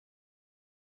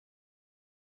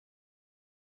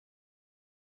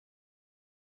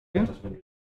 Yeah.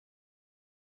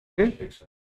 Okay.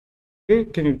 Okay.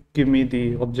 Can you give me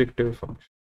the objective function?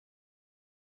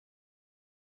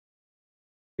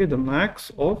 Okay, the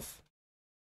max of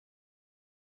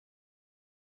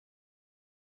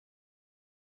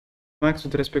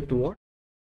with respect to what?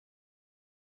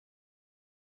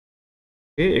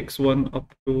 Okay, x1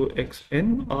 up to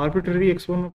xn, arbitrary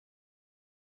x1.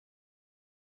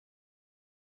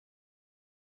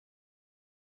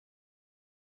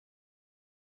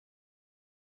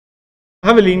 I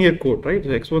have a linear code, right? So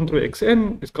x1 through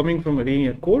xn is coming from a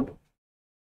linear code.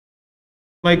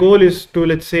 My goal is to,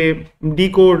 let's say,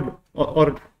 decode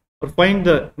or find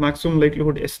the maximum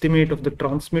likelihood estimate of the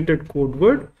transmitted code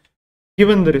word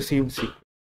given the received sequence.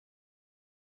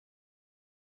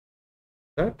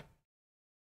 That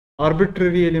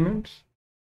arbitrary elements.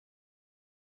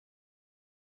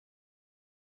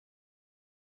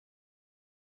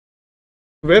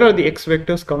 Where are the x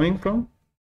vectors coming from?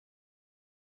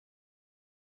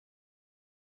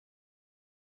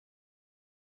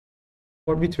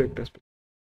 For which vectors?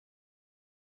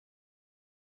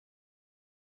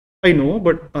 I know,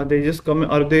 but are they just coming?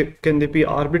 Can they be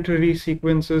arbitrary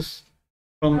sequences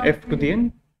from f to the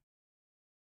n?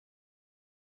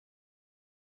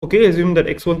 Okay, assume that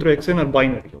x1 through xn are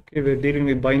binary. Okay, we're dealing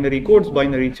with binary codes,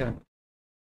 binary channel.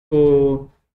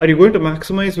 So are you going to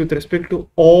maximize with respect to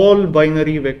all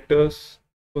binary vectors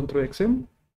 1 through xn?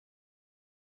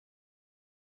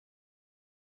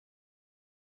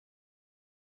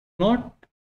 Not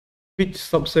which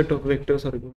subset of vectors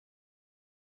are going.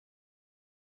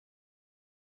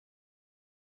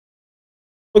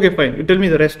 Okay, fine. You tell me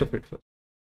the rest of it first.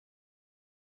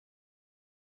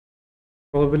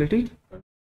 Probability.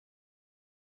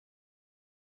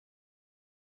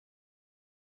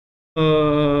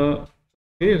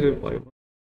 Okay,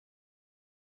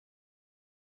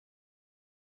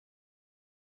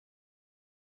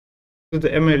 This is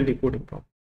the ML decoding problem.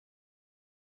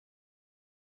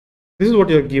 This is what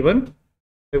you are given,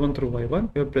 y1 through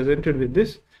y1. You are presented with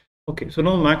this. Okay, so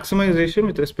now maximization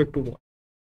with respect to what?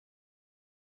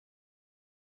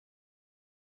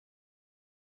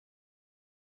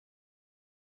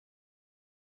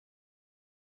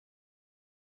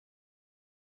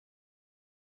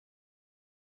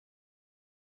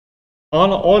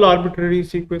 All arbitrary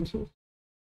sequences,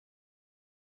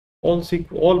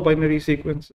 all binary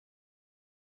sequences.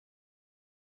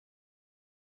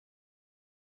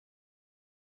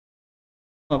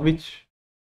 Which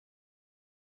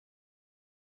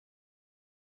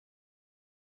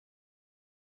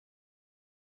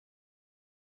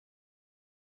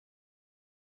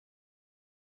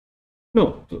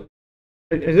no,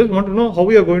 I just want to know how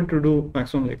we are going to do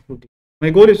maximum likelihood.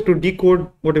 My goal is to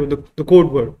decode whatever the code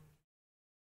word,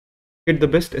 get the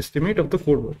best estimate of the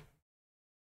code word.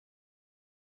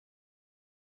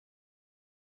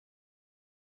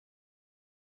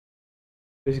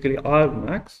 Basically R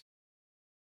max.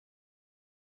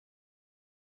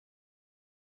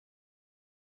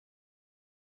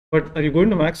 But are you going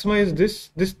to maximize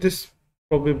this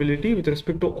probability with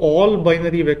respect to all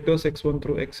binary vectors x1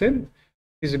 through xn?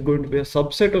 Is it going to be a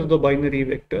subset of the binary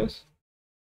vectors?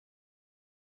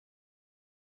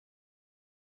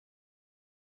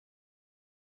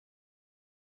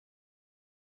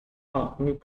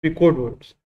 The code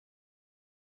words.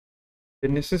 They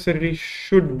necessarily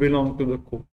should belong to the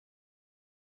code.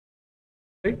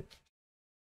 Right?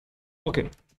 Okay.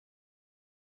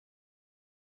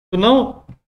 So now,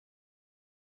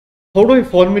 how do I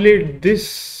formulate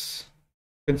this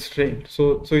constraint?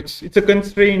 So it's a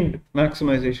constrained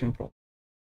maximization problem.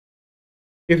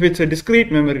 If it's a discrete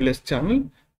memoryless channel,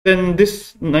 then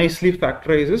this nicely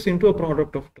factorizes into a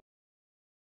product of terms.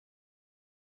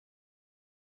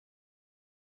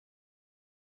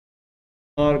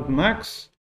 Arg max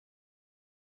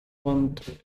 1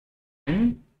 through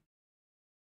n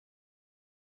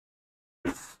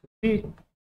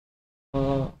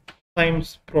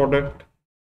times product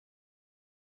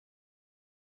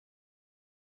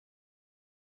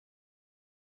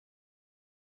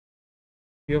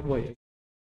of y.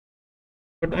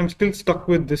 But I'm still stuck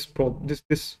with this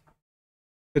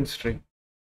constraint.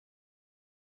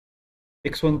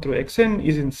 x1 through xn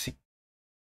is in C.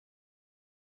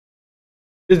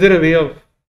 Is there a way of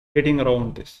getting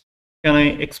around this? Can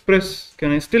I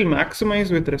still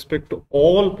maximize with respect to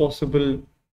all possible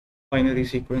binary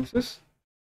sequences,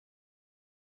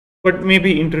 but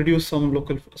maybe introduce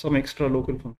some extra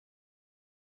local function?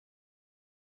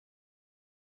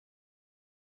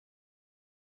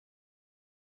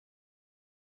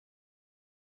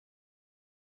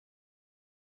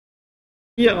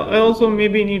 Yeah, I also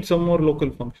maybe need some more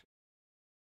local function,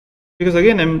 because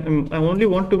again, I only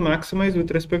want to maximize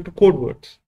with respect to code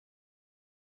words.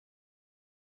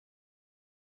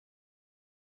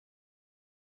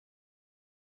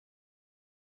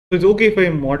 So it's okay if I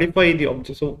modify the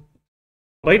object. So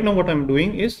right now what I'm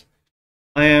doing is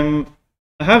I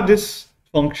have this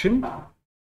function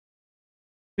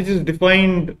which is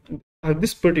defined as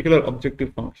this particular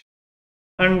objective function,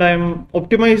 and I'm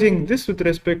optimizing this with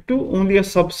respect to only a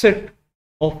subset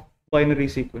of binary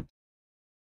sequence.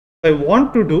 What I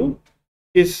want to do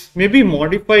is maybe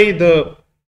modify the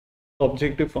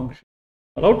objective function.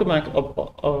 Allow to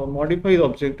modify the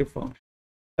objective function.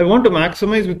 I want to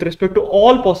maximize with respect to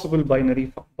all possible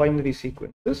binary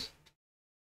sequences,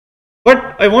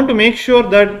 but I want to make sure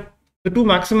that the two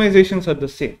maximizations are the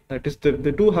same. That is,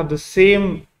 the two have the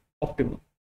same optimum.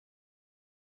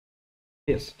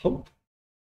 Yes. How?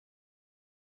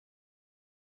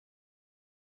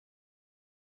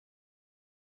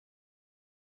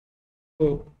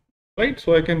 So, right.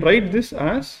 So I can write this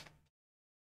as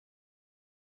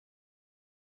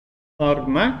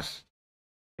argmax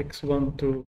x1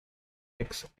 to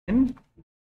xn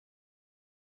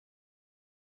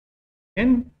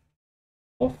n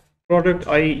of product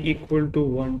I equal to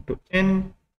 1 to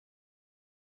n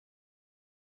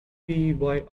p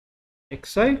by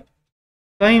xi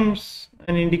times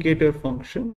an indicator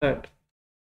function that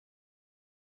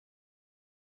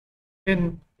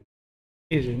n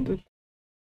is in the.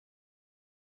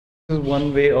 This is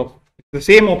one way of the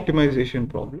same optimization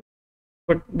problem,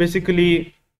 but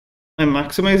basically I'm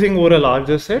maximizing over a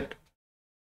larger set,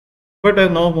 but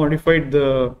I've now modified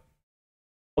the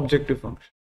objective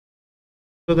function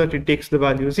so that it takes the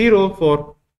value 0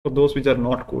 for those which are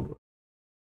not code words.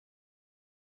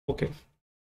 Okay.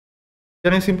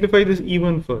 Can I simplify this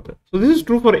even further? So this is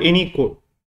true for any code,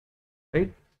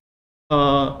 right?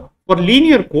 For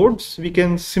linear codes, we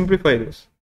can simplify this.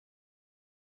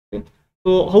 Okay.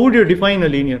 So how would you define a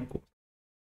linear code?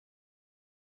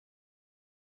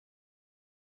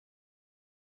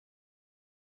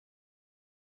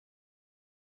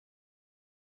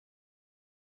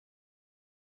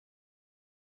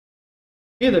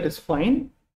 Yeah, that is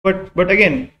fine. But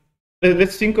again,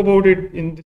 let's think about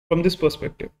it from this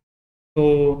perspective.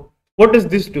 So what does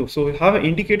this do? So we have an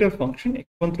indicator function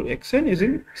x1 through xn is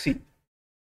in C.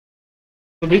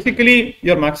 So basically,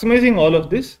 you're maximizing all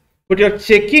of this, but you're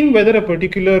checking whether a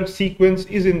particular sequence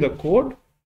is in the code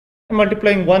and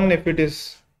multiplying 1 if it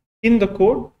is in the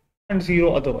code and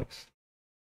 0 otherwise.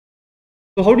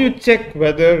 So how do you check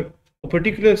whether a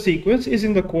particular sequence is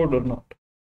in the code or not?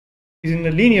 Is in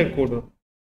the linear code or not?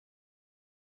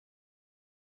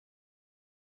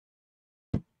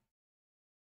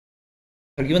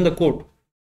 Or given the code.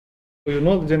 So you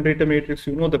know the generator matrix,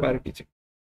 you know the parity check.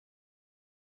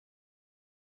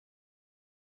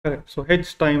 Correct. So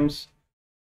H times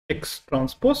X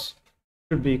transpose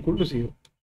should be equal to 0.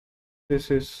 This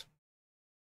is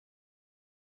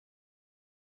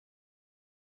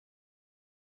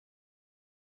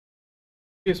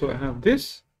okay. So I have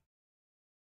this,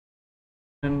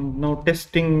 and now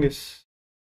testing is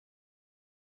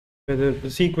whether the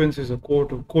sequence is a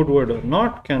code word or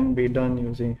not can be done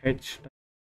using H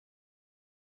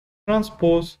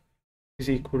transpose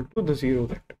is equal to the 0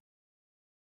 vector.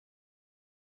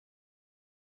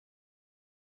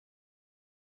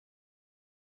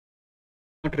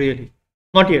 Not really.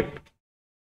 Not yet.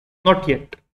 Not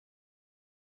yet.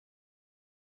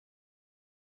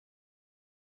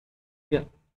 Yeah.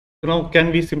 So now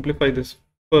can we simplify this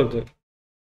further?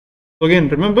 So again,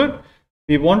 remember,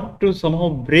 we want to somehow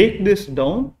break this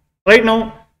down. Right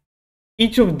now,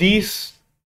 each of these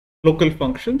local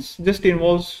functions just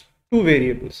involves two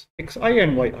variables, xi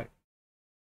and yi.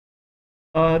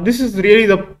 This is really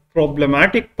the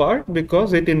problematic part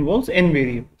because it involves n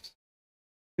variables.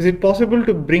 Is it possible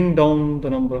to bring down the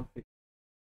number of variables?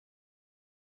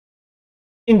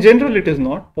 In general, it is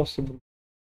not possible.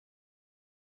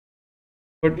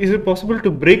 But is it possible to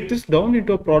break this down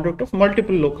into a product of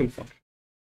multiple local functions?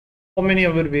 How many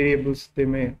other variables they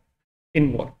may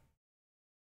involve?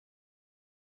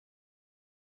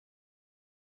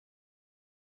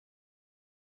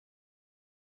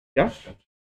 Yeah?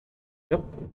 Yep.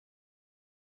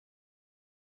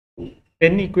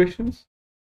 N equations?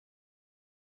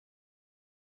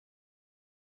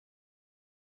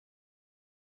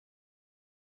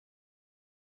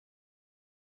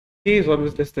 K is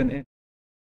always less than n.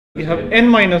 We have n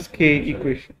minus k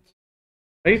equations,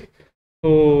 right?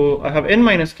 So I have n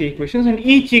minus k equations, and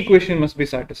each equation must be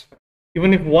satisfied.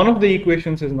 Even if one of the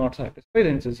equations is not satisfied,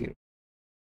 then it's a 0.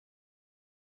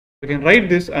 We can write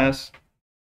this as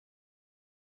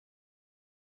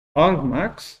R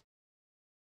max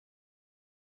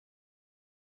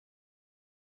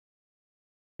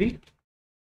the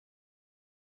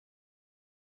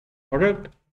product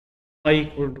I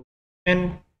equal to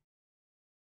n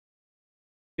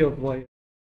k of y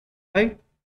I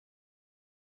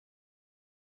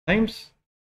times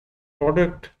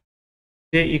product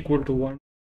j equal to 1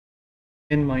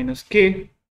 n minus k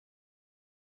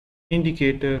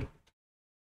indicator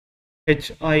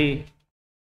hi,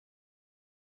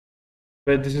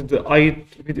 where this is the I,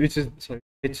 which is sorry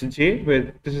hj,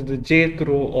 where this is the jth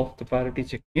row of the parity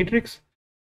check matrix,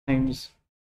 times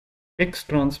x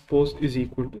transpose is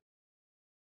equal to.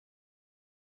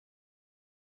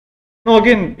 Now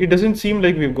again, it doesn't seem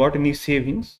like we've got any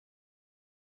savings.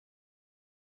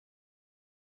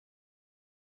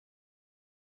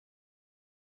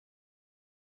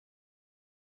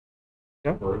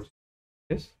 Yeah.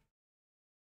 Yes.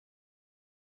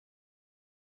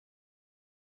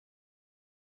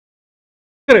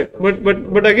 Correct.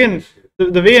 But again,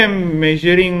 the way I'm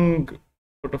measuring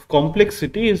sort of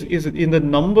complexity is in the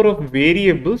number of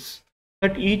variables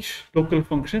that each local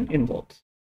function involves.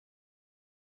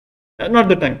 Not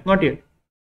the time, not yet.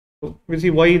 So we'll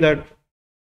see why that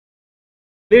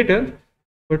later.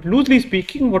 But loosely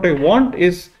speaking, what I want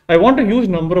is I want a huge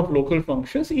number of local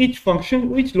functions. Each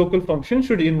local function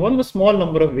should involve a small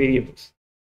number of variables.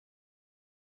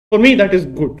 For me, that is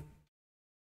good.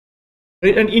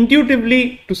 Right? And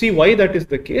intuitively, to see why that is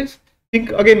the case,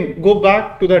 think again, go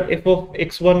back to that f of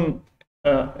x1,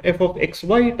 f of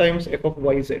xy times f of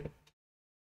yz.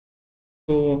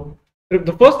 So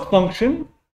the first function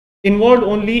involved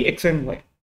only x and y.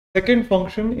 Second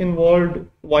function involved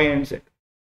y and z.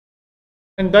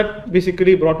 And that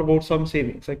basically brought about some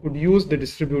savings. I could use the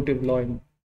distributive law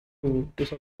to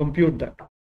sort of compute that.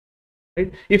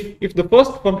 Right? If the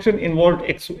first function involved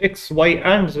x, y,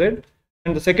 and z,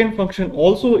 and the second function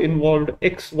also involved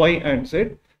x, y, and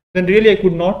z, then really I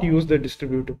could not use the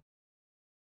distributive.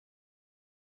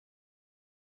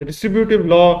 The distributive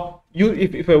law,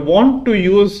 if I want to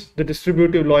use the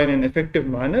distributive law in an effective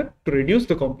manner to reduce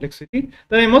the complexity,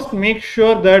 then I must make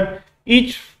sure that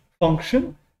each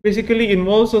function basically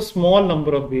involves a small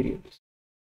number of variables.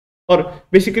 Or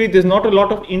basically there's not a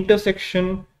lot of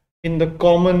intersection in the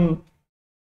common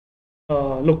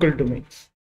local domains.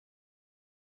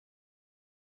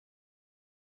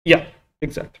 Yeah,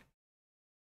 exactly.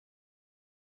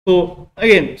 So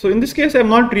again, so in this case, I've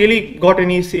not really got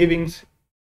any savings,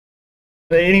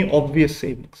 any obvious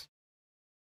savings.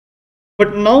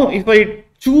 But now if I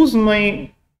choose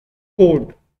my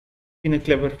code in a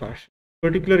clever fashion,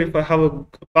 particularly if I have a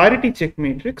parity check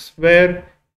matrix where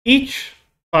each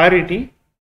parity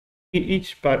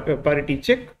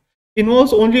check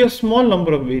involves only a small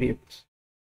number of variables.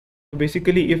 So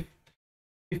basically, if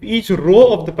each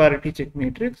row of the parity check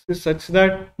matrix is such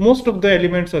that most of the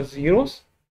elements are zeros,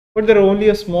 but there are only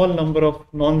a small number of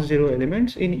non-zero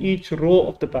elements in each row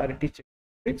of the parity check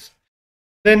matrix,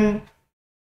 then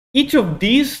each of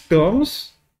these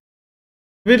terms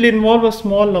will involve a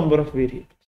small number of variables.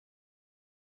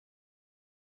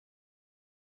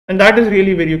 And that is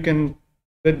really where you can,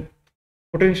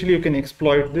 potentially you can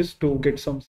exploit this to get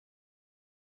some.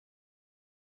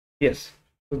 Yes,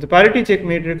 so the parity check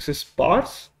matrix is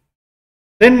sparse.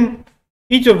 Then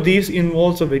each of these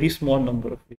involves a very small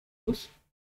number of variables.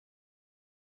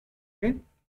 Okay.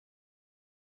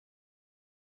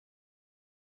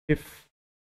 If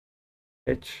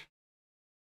H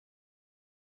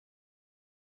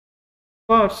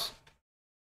sparse,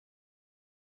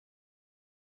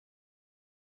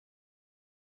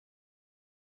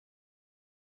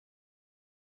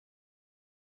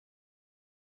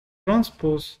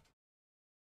 transpose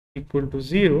equal to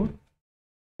 0,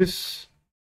 this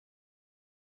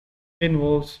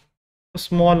involves a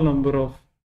small number of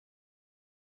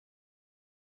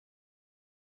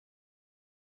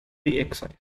the xi,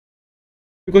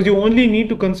 because you only need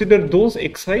to consider those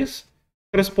xi's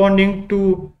corresponding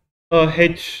to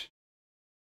h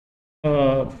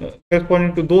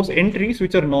corresponding to those entries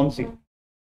which are non-zero.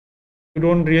 You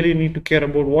don't really need to care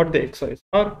about what the xi's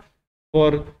are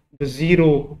for the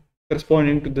 0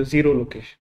 corresponding to the 0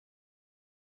 location.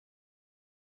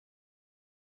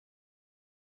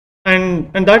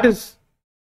 And that is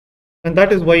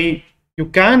why you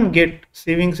can get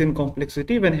savings in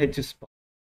complexity when h is sparse.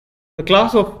 The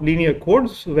class of linear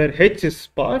codes where h is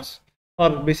sparse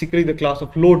are basically the class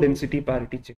of low density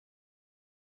parity check.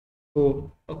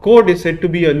 So a code is said to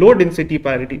be a low density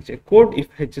parity check code if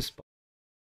h is sparse.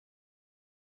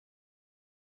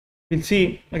 We'll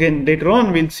see again later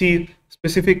on, we'll see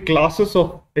specific classes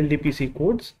of LDPC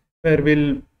codes where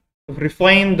we'll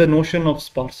refine the notion of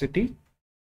sparsity.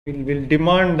 We'll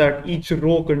demand that each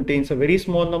row contains a very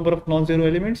small number of non-zero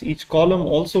elements. Each column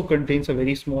also contains a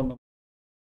very small number.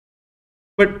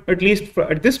 But at least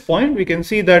at this point, we can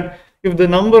see that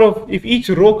if each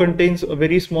row contains a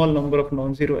very small number of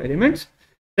non-zero elements,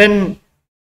 then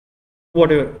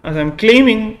whatever, as I'm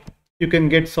claiming, you can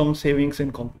get some savings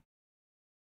in complexity.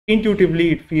 Intuitively,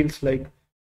 it feels like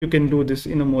you can do this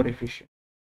in a more efficient.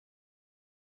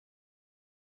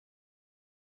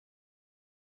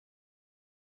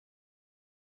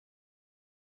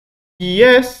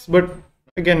 Yes, but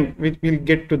again, we'll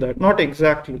get to that. Not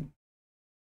exactly,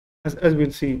 as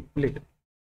we'll see later.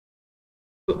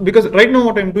 So, because right now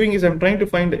what I'm doing is I'm trying to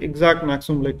find the exact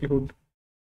maximum likelihood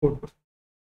code.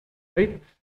 Right?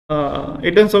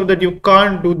 It turns out that you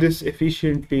can't do this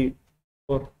efficiently,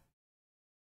 or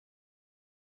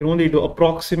you only do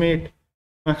approximate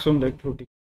maximum likelihood.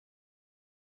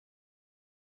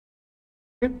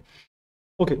 Okay.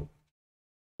 Okay.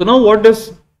 So now what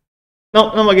does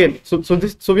now again? So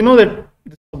we know that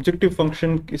this objective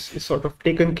function is sort of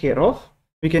taken care of.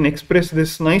 We can express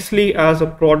this nicely as a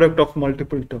product of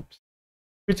multiple terms,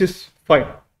 which is fine.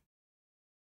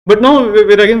 But now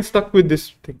we're again stuck with this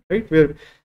thing, right? Where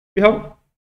we have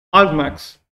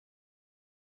argmax,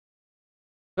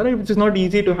 right? Which is not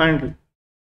easy to handle,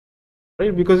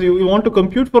 right? Because you want to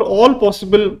compute for all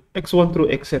possible x1 through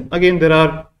xn. Again, there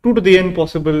are 2 to the n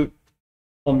possible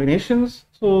combinations.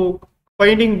 So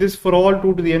finding this for all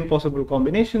 2 to the n possible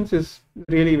combinations is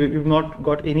really, we've not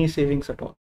got any savings at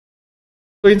all.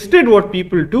 So instead, what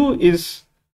people do is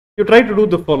you try to do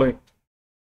the following.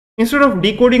 Instead of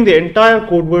decoding the entire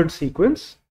code word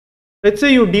sequence, let's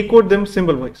say you decode them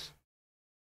symbol wise.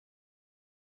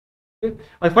 Okay.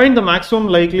 I find the maximum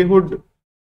likelihood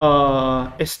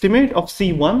estimate of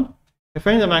C1. I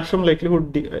find the maximum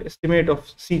likelihood estimate of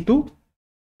C2,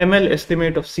 ML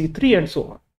estimate of C3, and so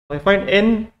on. I find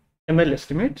n ML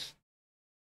estimates.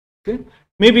 Okay,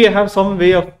 maybe I have some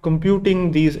way of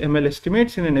computing these ML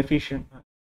estimates in an efficient manner.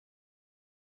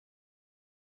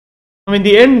 I mean,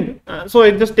 the end, so I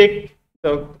just take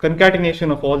the concatenation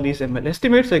of all these ML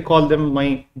estimates, I call them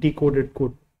my decoded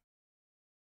code.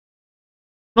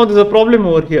 Now there's a problem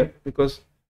over here because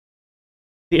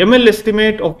the ML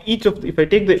estimate of each of the, if I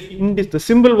take the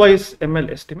symbol wise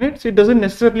ML estimates, it doesn't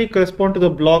necessarily correspond to the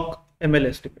block ML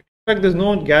estimate. In fact, there's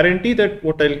no guarantee that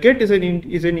what I'll get is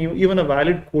even a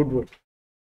valid code word.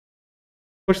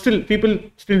 But still, people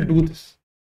still do this.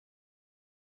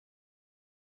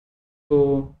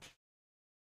 So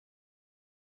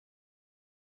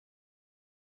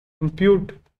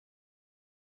compute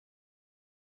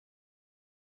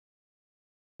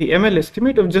the ML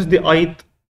estimate of just the ith.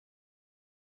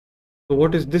 So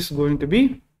what is this going to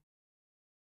be?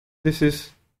 This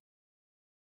is,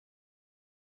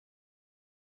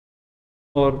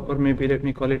 or maybe let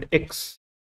me call it X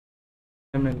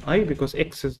MLI, because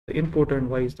X is the input and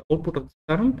Y is the output of the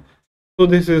channel. So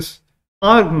this is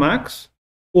argmax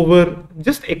over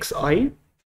just Xi.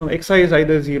 Now Xi is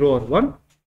either 0 or 1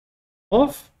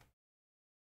 of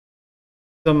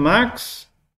the max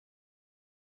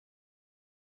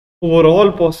over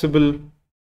all possible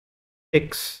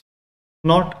X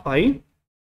not I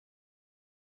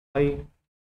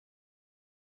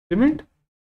element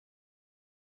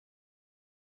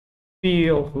P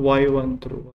of Y1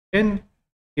 through N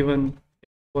given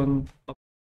X1 up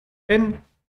to N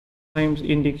times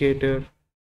indicator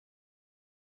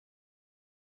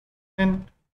N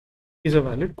is a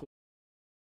valid code,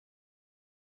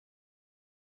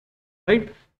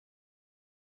 right?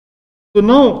 So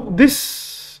now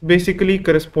this basically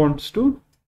corresponds to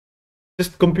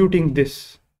just computing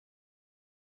this,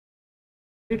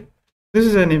 right? This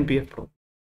is an MPF problem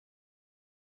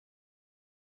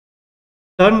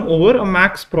done over a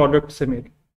max product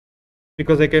summary,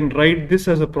 because I can write this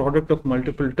as a product of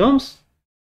multiple terms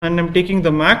and I'm taking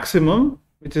the maximum,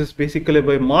 which is basically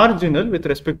by marginal with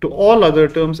respect to all other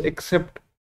terms except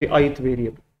the ith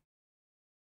variable.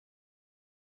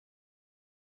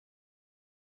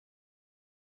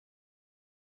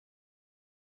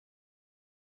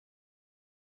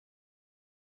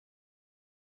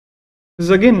 This is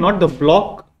again not the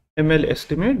block ML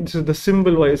estimate, this is the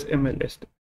symbol wise ML estimate.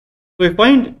 So I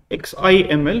find Xi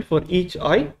ML for each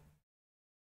I,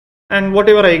 and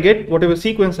whatever I get, whatever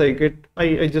sequence I get,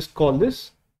 I just call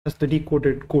this as the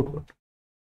decoded code word.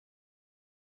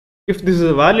 If this is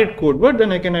a valid code word,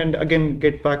 then I can again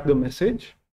get back the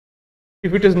message.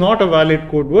 If it is not a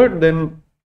valid code word, then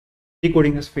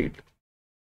decoding has failed.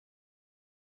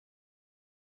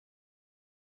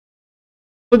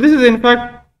 So this is in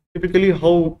fact typically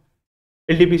how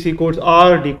LDPC codes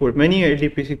are decoded. Many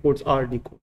LDPC codes are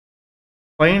decoded.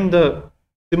 Find the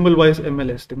symbol wise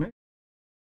ML estimate.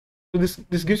 So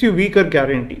this gives you weaker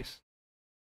guarantees,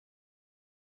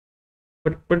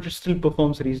 but it still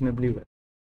performs reasonably well.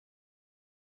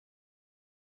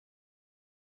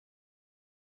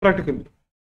 Practically,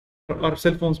 our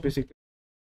cell phones basically.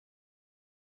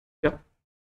 Yeah,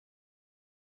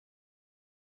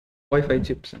 Wi-Fi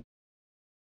chips.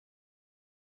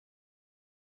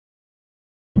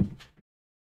 Of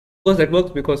course, that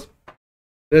works because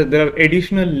there are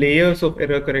additional layers of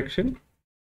error correction.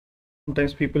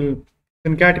 Sometimes people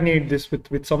concatenate this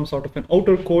with some sort of an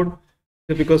outer code,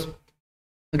 because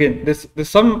again there's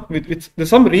some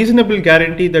reasonable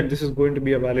guarantee that this is going to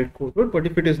be a valid code word, but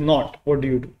if it is not, what do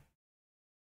you do?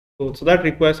 So that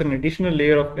requires an additional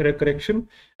layer of error correction,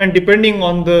 and depending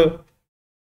on the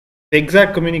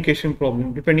exact communication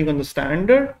problem, depending on the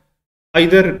standard,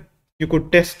 either you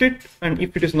could test it, and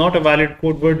if it is not a valid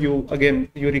code word, you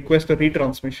request a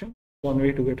retransmission, one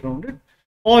way to get around it,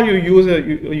 or you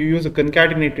use a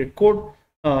concatenated code,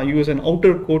 you use an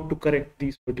outer code to correct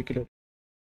these particular,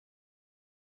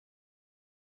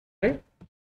 right?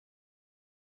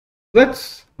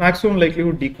 That's maximum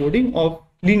likelihood decoding of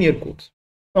linear codes.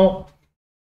 Now,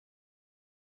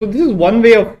 so this is one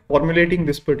way of formulating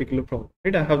this particular problem,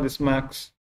 right? I have this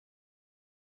max.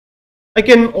 I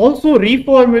can also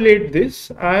reformulate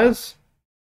this as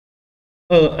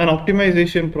an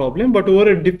optimization problem, but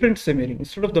over a different summary.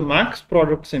 Instead of the max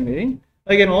product summary,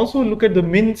 I can also look at the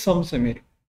min sum summary.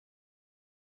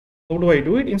 How do I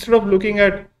do it? Instead of looking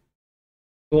at,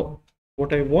 so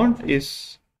what I want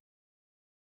is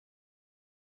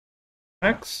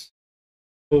max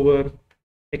over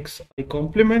xi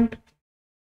complement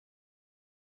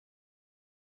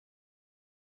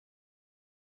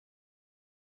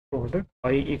product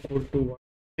I equal to 1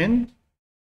 n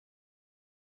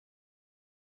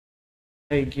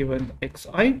I given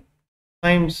xi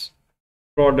times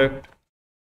product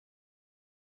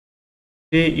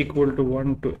j equal to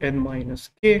 1 to n minus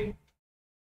k,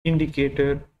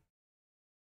 indicator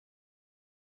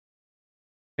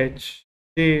h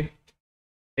j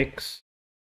x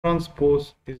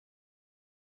transpose is.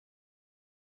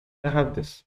 I have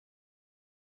this.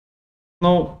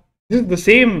 Now, this is the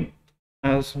same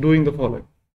as doing the following.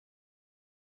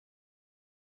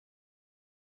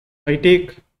 I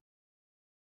take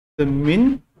the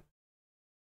min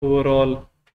overall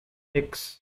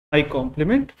x I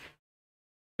complement.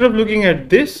 Instead of looking at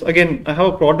this, again, I have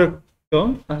a product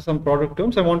term, I have some product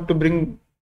terms. I want to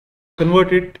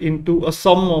convert it into a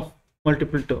sum of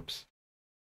multiple terms.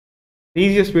 The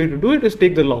easiest way to do it is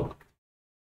take the log.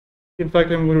 In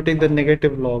fact, I'm going to take the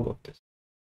negative log of this.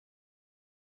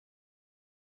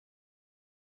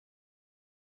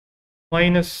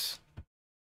 Minus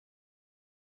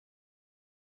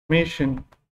summation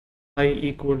I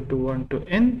equal to 1 to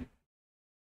n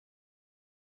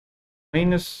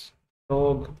minus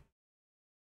log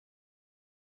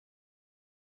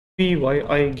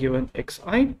pyi given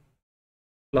xi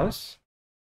plus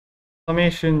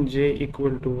summation j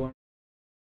equal to 1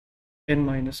 n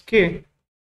minus k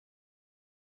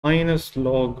minus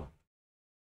log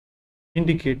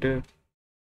indicator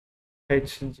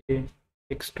hj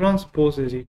x transpose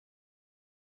is equal.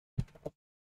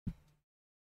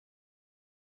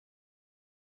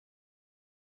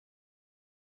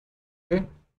 Okay.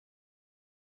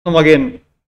 Now again,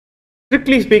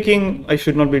 strictly speaking, I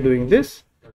should not be doing this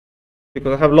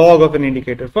because I have log of an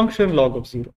indicator function, log of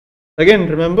 0. Again,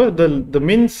 remember the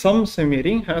min sum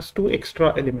semi-ring has two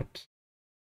extra elements.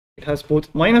 It has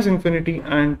both minus infinity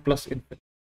and plus infinity.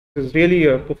 It is really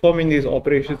performing these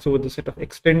operations over the set of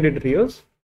extended reals.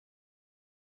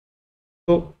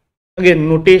 So again,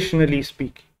 notationally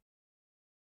speaking,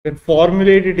 you can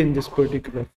formulate it in this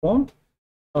particular form,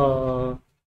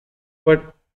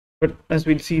 but as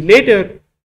we'll see later,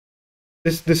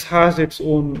 this has its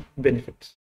own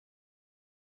benefits.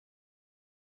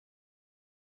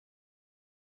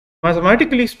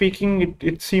 Mathematically speaking,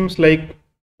 it seems like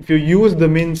if you use the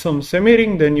min sum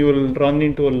semi-ring, then you will run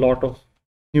into a lot of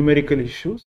numerical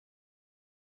issues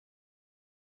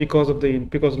because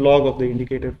log of the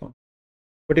indicator function.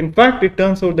 But in fact, it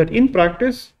turns out that in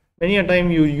practice, many a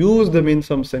time you use the min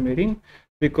sum semi-ring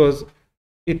because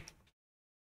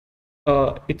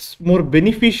it's more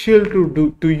beneficial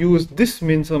to use this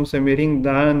min sum semi-ring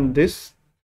than this.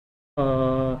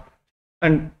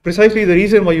 And precisely the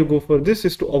reason why you go for this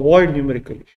is to avoid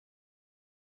numerical issues.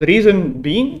 The reason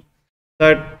being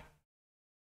that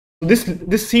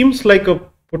this seems like a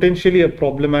potentially a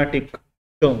problematic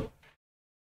term,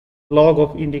 log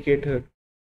of indicator.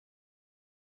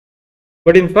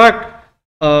 But in fact,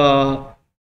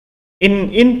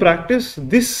 in practice,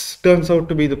 this turns out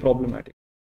to be the problematic.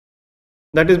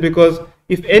 That is because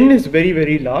if n is very,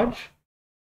 very large,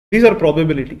 these are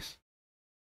probabilities,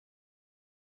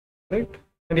 right?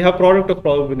 And you have product of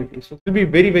probabilities. So it will be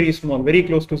very, very small, very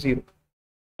close to 0.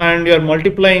 And you are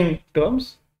multiplying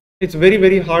terms. It's very,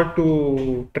 very hard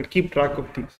to keep track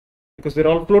of these because they're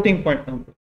all floating point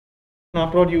numbers.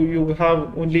 After all, you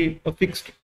have only a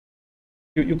fixed,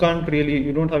 you can't really,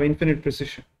 you don't have infinite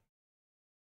precision.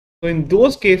 So in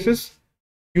those cases,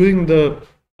 using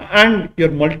and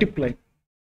you're multiplying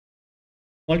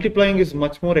is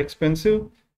much more expensive,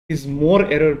 is more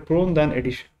error prone than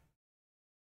addition.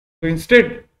 So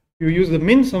instead, you use the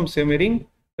min sum semi-ring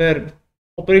where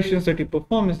operations that you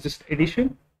perform is just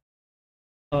addition,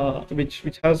 which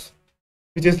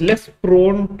is less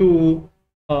prone to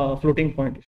floating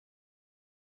point issue.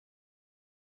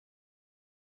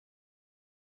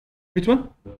 Which one?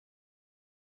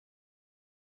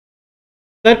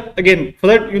 That again, for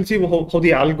that you'll see how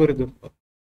the algorithm works.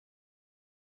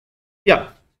 Yeah,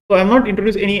 so I'm not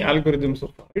introduced any algorithm so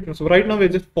far. Right? So right now we're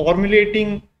just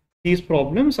formulating these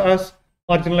problems as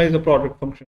marginalize the product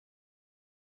function.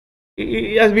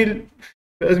 As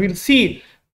we'll see,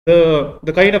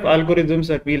 the kind of algorithms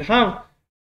that we'll have,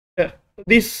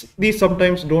 these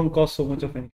sometimes don't cost so much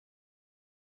of anything.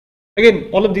 Again,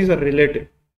 all of these are relative.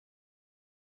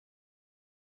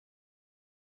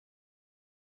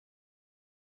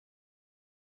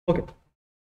 Okay,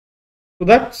 so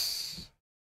that's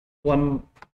one.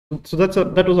 So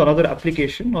that was another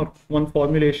application or one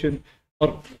formulation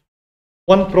or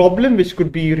one problem which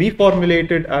could be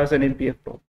reformulated as an NPF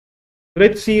problem.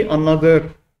 Let's see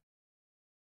another,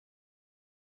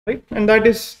 right? And that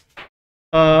is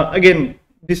again,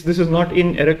 this is not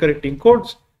in error correcting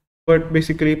codes, but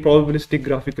basically probabilistic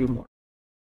graphical model.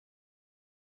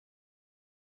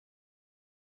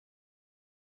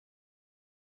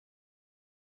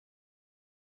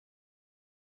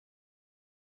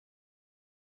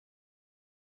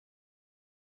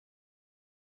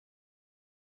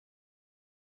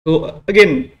 So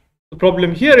again, the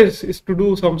problem here is to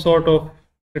do some sort of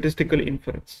statistical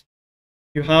inference.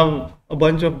 You have a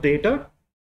bunch of data,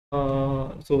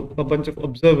 so a bunch of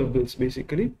observables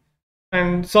basically,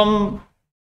 and some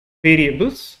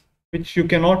variables which you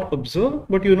cannot observe,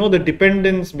 but you know the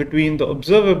dependence between the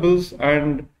observables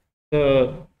and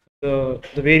the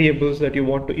variables that you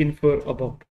want to infer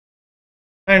about.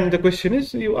 And the question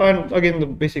is, and again the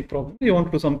basic problem, you want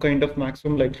to do some kind of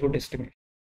maximum likelihood estimation.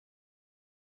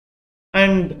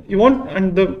 And you want,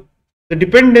 and the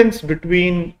dependence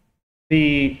between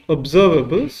the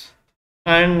observables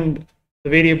and the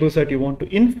variables that you want to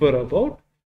infer about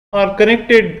are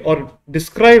connected or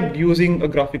described using a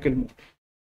graphical mode.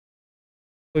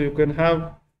 So you can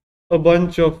have a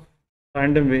bunch of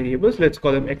random variables, let's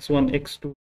call them x1,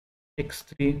 x2,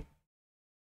 x3,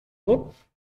 4,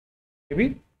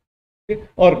 maybe, okay.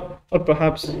 or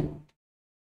perhaps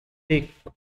take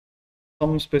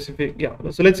some specific, yeah.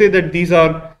 So let's say that these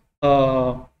are,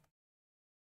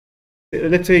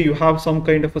 let's say you have some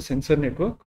kind of a sensor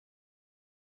network,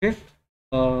 okay,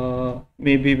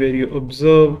 maybe where you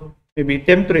observe maybe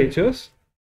temperatures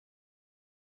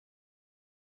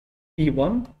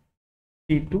T1,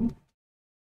 T2,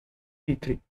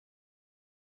 T3.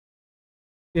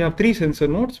 You have 3 sensor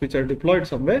nodes which are deployed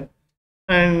somewhere,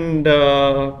 and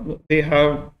they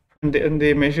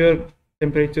measure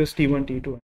temperatures T1,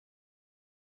 T2.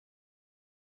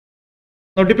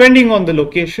 Now, depending on the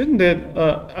location,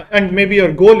 and maybe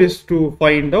your goal is to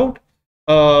find out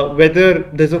whether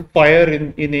there's a fire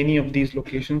in any of these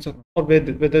locations, or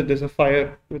whether there's a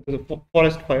fire, whether there's a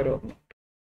forest fire or not.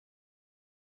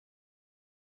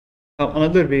 Now,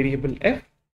 another variable f,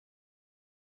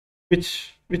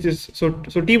 which is so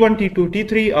T1, T2,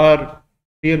 T3 are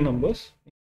real numbers,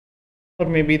 or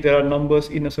maybe there are numbers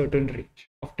in a certain range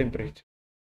of temperature.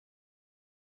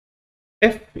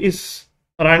 F is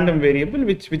a random variable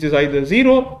which is either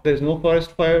 0, there is no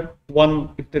forest fire,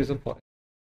 1 if there is a forest.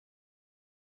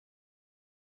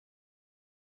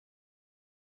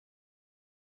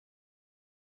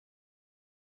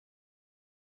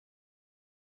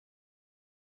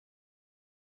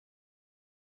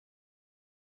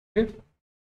 Okay.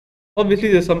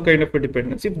 Obviously, there's some kind of a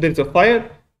dependence. If there's a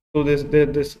fire, so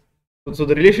so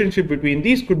the relationship between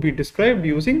these could be described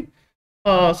using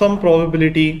some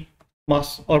probability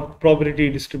mass or probability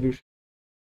distribution.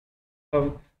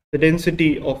 The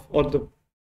density of, or the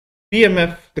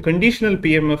PMF, the conditional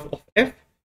PMF of F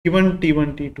given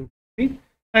T1, T2, T3,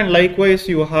 and likewise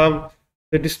you have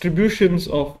the distributions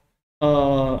of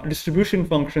distribution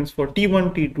functions for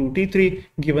T1, T2, T3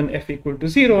 given F equal to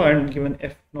 0 and given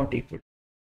F not equal.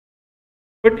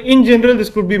 But in general, this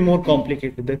could be more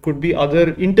complicated. There could be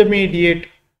other intermediate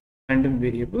random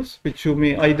variables which you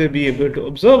may either be able to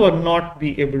observe or not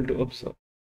be able to observe.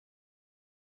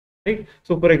 Right?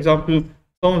 So, for example,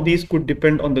 some of these could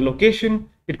depend on the location.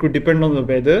 It could depend on the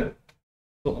weather,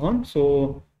 so on.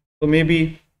 So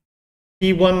maybe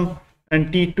T1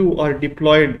 and T2 are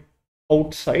deployed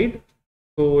outside.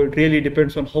 So it really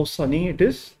depends on how sunny it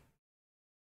is.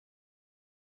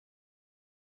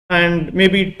 And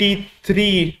maybe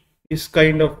T3 is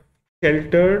kind of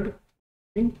sheltered,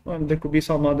 and there could be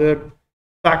some other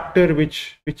factor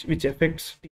which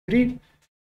affects T3.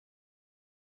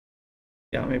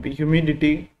 Yeah, maybe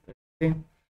humidity. Okay.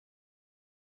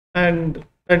 And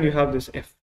you have this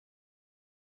F.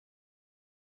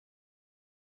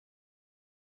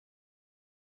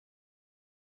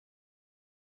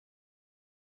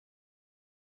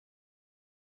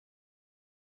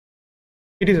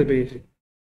 It is a Bayesian.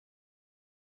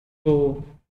 So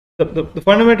the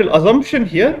fundamental assumption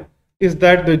here is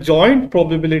that the joint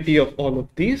probability of all of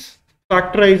these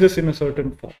factorizes in a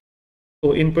certain form.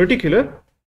 So in particular,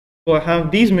 so I have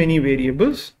these many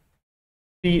variables,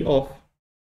 P of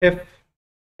F,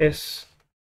 S,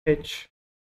 H,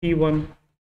 T1,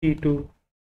 T2,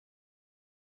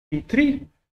 T3.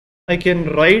 I can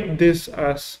write this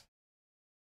as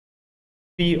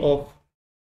P of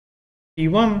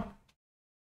T1,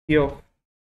 P of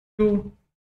 2,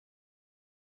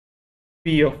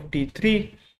 P of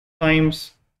T3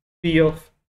 times P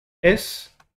of S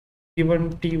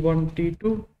given T1,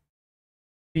 T2,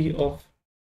 P of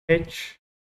H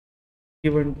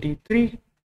given T3,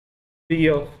 P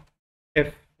of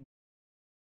F,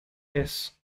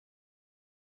 S.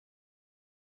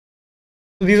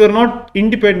 So these are not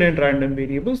independent random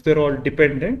variables, they're all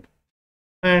dependent,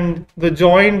 and the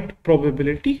joint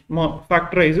probability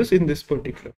factorizes in this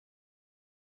particular.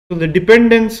 So the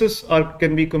dependencies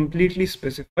can be completely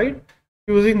specified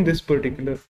using this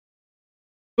particular.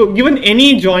 So given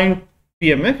any joint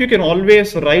PMF, you can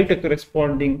always write a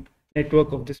corresponding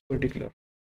network of this particular.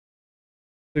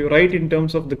 So you write in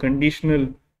terms of the conditional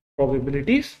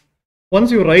probabilities.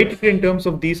 Once you write it in terms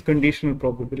of these conditional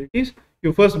probabilities,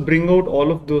 you first bring out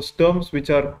all of those terms which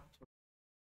are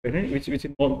which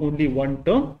involve only one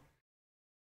term,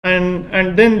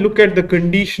 and then look at the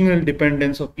conditional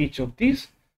dependence of each of these,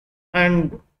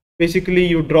 and basically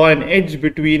you draw an edge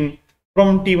between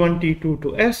from T1 T2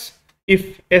 to S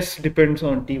if S depends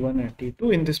on T1 and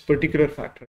T2 in this particular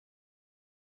factor.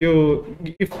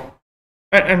 If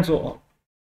and so on.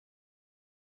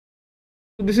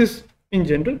 So this is in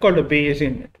general called a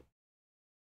Bayesian network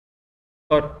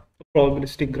or a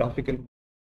probabilistic graphical.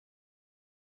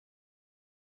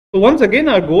 So once again,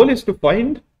 our goal is to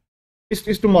find is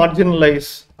to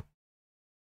marginalize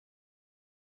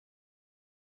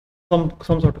some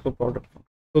sort of a product.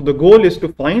 So the goal is to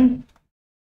find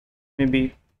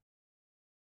maybe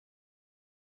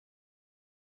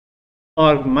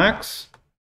argmax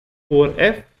for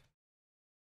F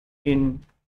in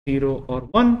 0 or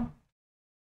 1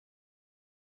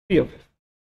 P of F,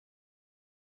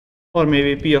 or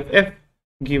maybe P of F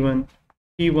given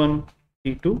T1,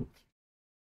 T2,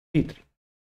 T3.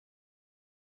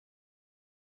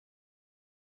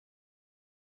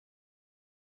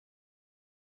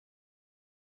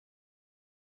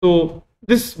 So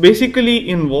this basically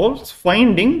involves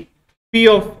finding P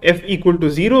of F equal to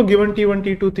 0 given T1,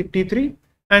 T2, T3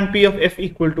 and P of F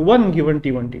equal to 1 given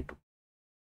T1, T2.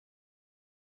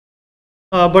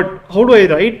 But how do I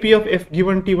write P of F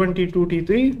given T1, T2,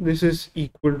 T3? This is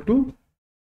equal to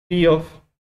P of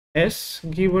S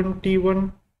given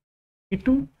T1,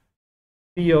 T2,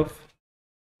 P of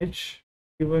H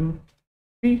given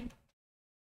T,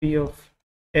 P of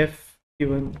F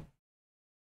given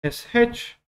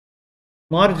SH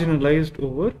marginalized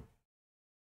over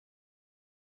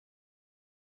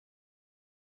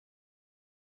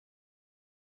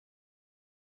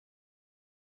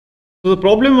So the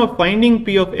problem of finding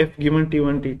P of F given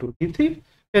T1, T2, T3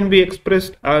 can be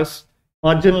expressed as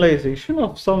marginalization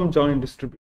of some joint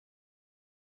distribution.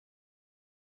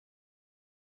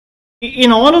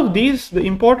 In all of these, the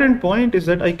important point is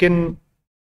that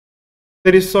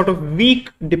there is sort of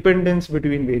weak dependence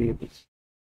between variables.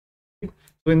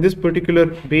 So in this particular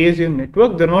Bayesian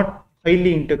network, they're not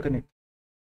highly interconnected.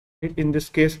 In this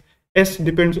case, S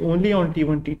depends only on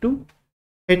T1, T2,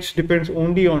 H depends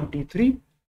only on T3,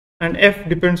 and F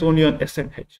depends only on S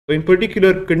and H. So in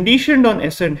particular, conditioned on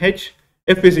S and H,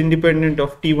 F is independent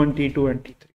of T1, T2, and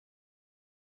T3.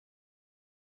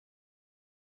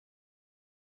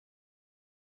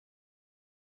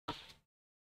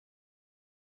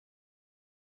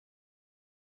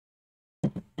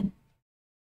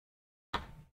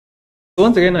 So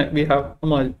once again, we have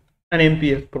an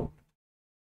MPF problem.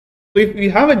 So if we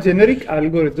have a generic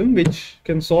algorithm which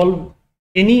can solve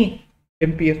any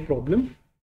MPF problem,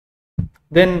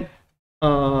 then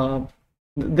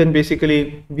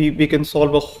basically we can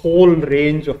solve a whole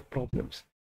range of problems,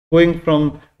 going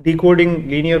from decoding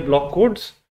linear block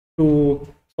codes to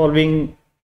solving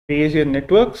Bayesian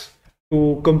networks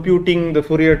to computing the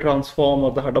Fourier transform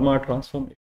or the Hadamard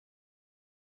transform.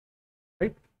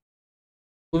 Right?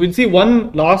 So we'll see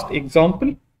one last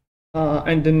example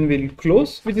and then we'll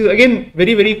close, which is again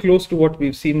very, very close to what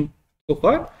we've seen so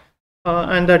far,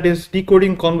 and that is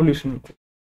decoding convolutional code.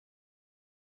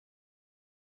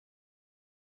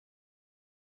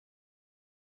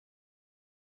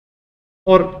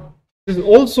 Or this is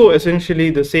also essentially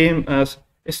the same as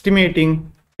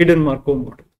estimating hidden Markov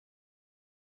model.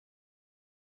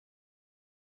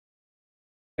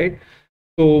 Right?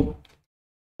 So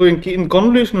in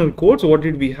convolutional codes, what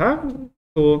did we have?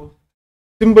 So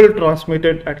symbol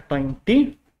transmitted at time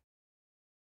t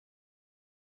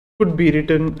could be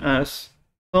written as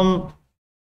some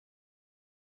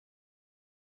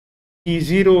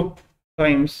t0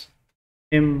 times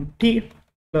mt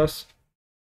plus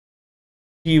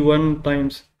t1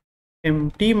 times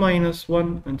mt minus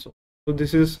 1 and so on. So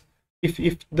this is if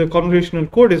the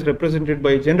convolutional code is represented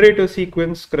by a generator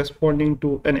sequence corresponding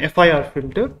to an FIR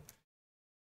filter,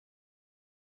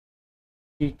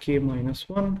 tk minus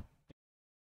 1,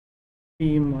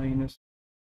 t minus,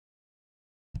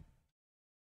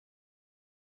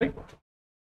 right?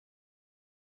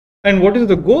 And what is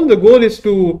the goal? The goal is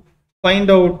to find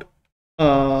out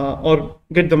or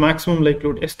get the maximum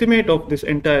likelihood estimate of this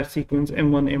entire sequence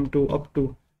m1, m2 up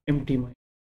to mt minus,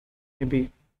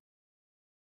 maybe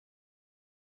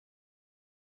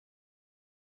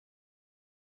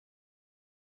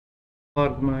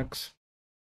argmax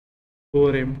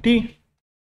over mt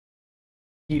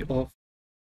e of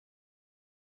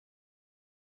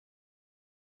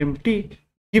mt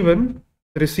given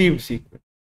received sequence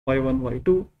y1,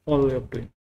 y2 all the way up to m.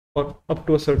 or up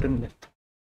to a certain length.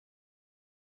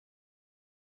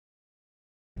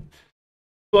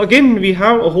 So again, we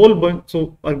have a whole bunch.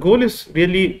 So our goal is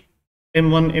really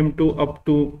M1, M2 up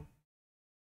to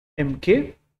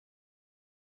Mk.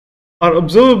 Our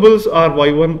observables are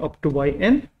Y1 up to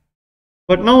Yn.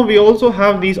 But now we also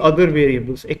have these other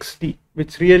variables, xt,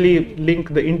 which really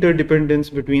link the interdependence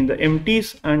between the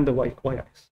MTs and the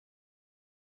Yis.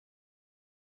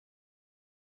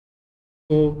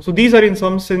 So these are in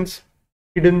some sense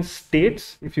hidden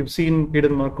states. If you've seen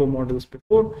hidden Markov models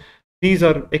before, these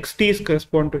are xt's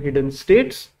correspond to hidden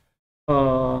states.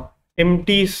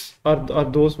 MTs are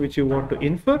those which you want to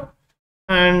infer,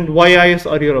 and Yis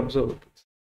are your observables.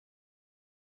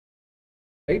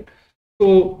 Right?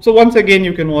 So once again,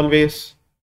 you can always,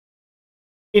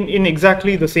 in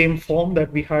exactly the same form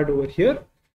that we had over here,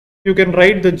 you can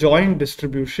write the joint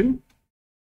distribution.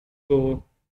 So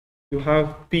you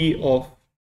have P of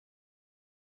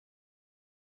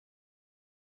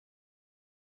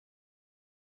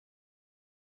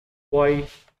Y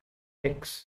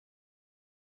x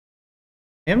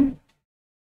M,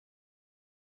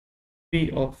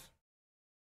 P of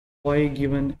Y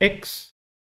given x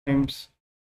times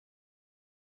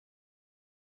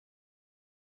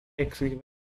x given,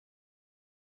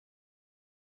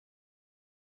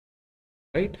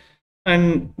 right?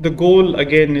 And the goal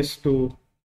again is to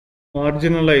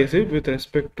marginalize it with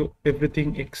respect to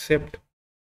everything except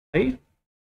I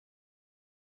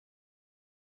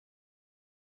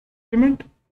complement,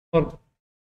 or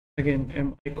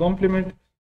again Mi complement.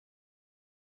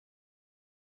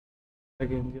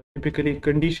 Again, you're typically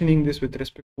conditioning this with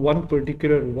respect to one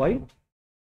particular Y.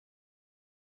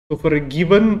 So for a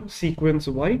given sequence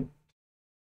Y,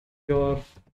 you're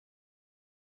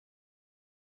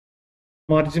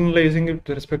marginalizing it with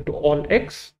respect to all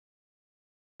X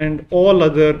and all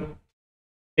other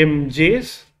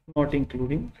MJs, not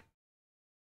including.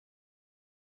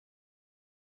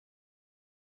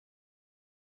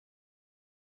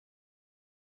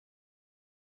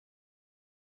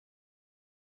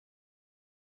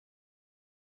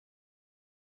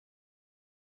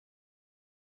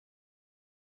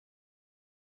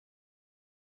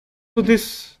 So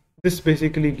this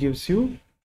basically gives you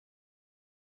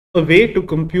a way to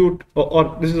compute,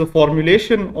 or this is a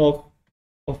formulation of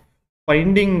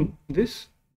finding this,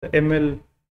 the ML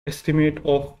estimate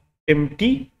of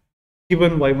MT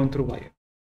given Y1 through Yn.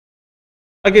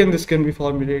 Again, this can be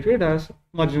formulated as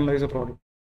marginalize a product.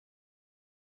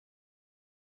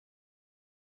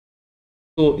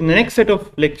 So in the next set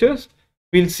of lectures,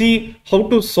 we'll see how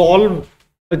to solve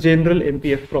a general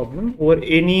MPF problem over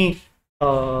any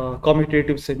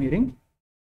commutative semi-ring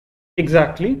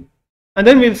exactly, and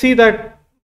then we'll see that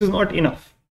this is not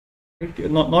enough.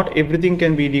 Right? Not everything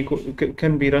can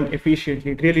be run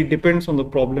efficiently. It really depends on the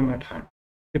problem at hand,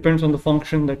 depends on the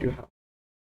function that you have,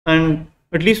 and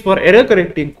at least for error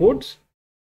correcting codes,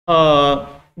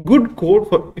 good code,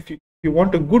 for if you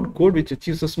want a good code which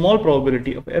achieves a small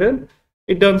probability of error,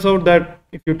 it turns out that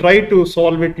if you try to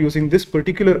solve it using this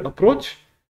particular approach,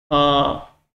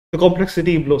 the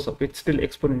complexity blows up. It's still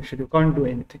exponential. You can't do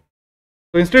anything.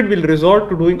 So instead, we'll resort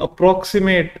to doing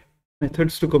approximate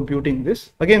methods to computing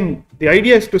this. Again, the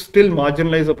idea is to still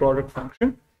marginalize a product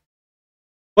function,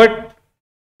 but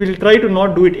we'll try to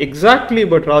not do it exactly,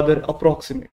 but rather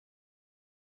approximate.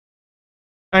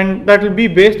 And that will be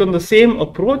based on the same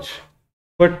approach,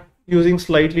 but using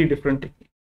slightly different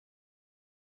techniques.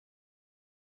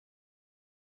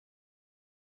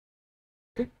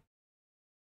 Okay,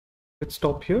 let's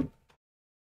stop here.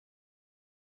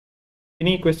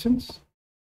 Any questions?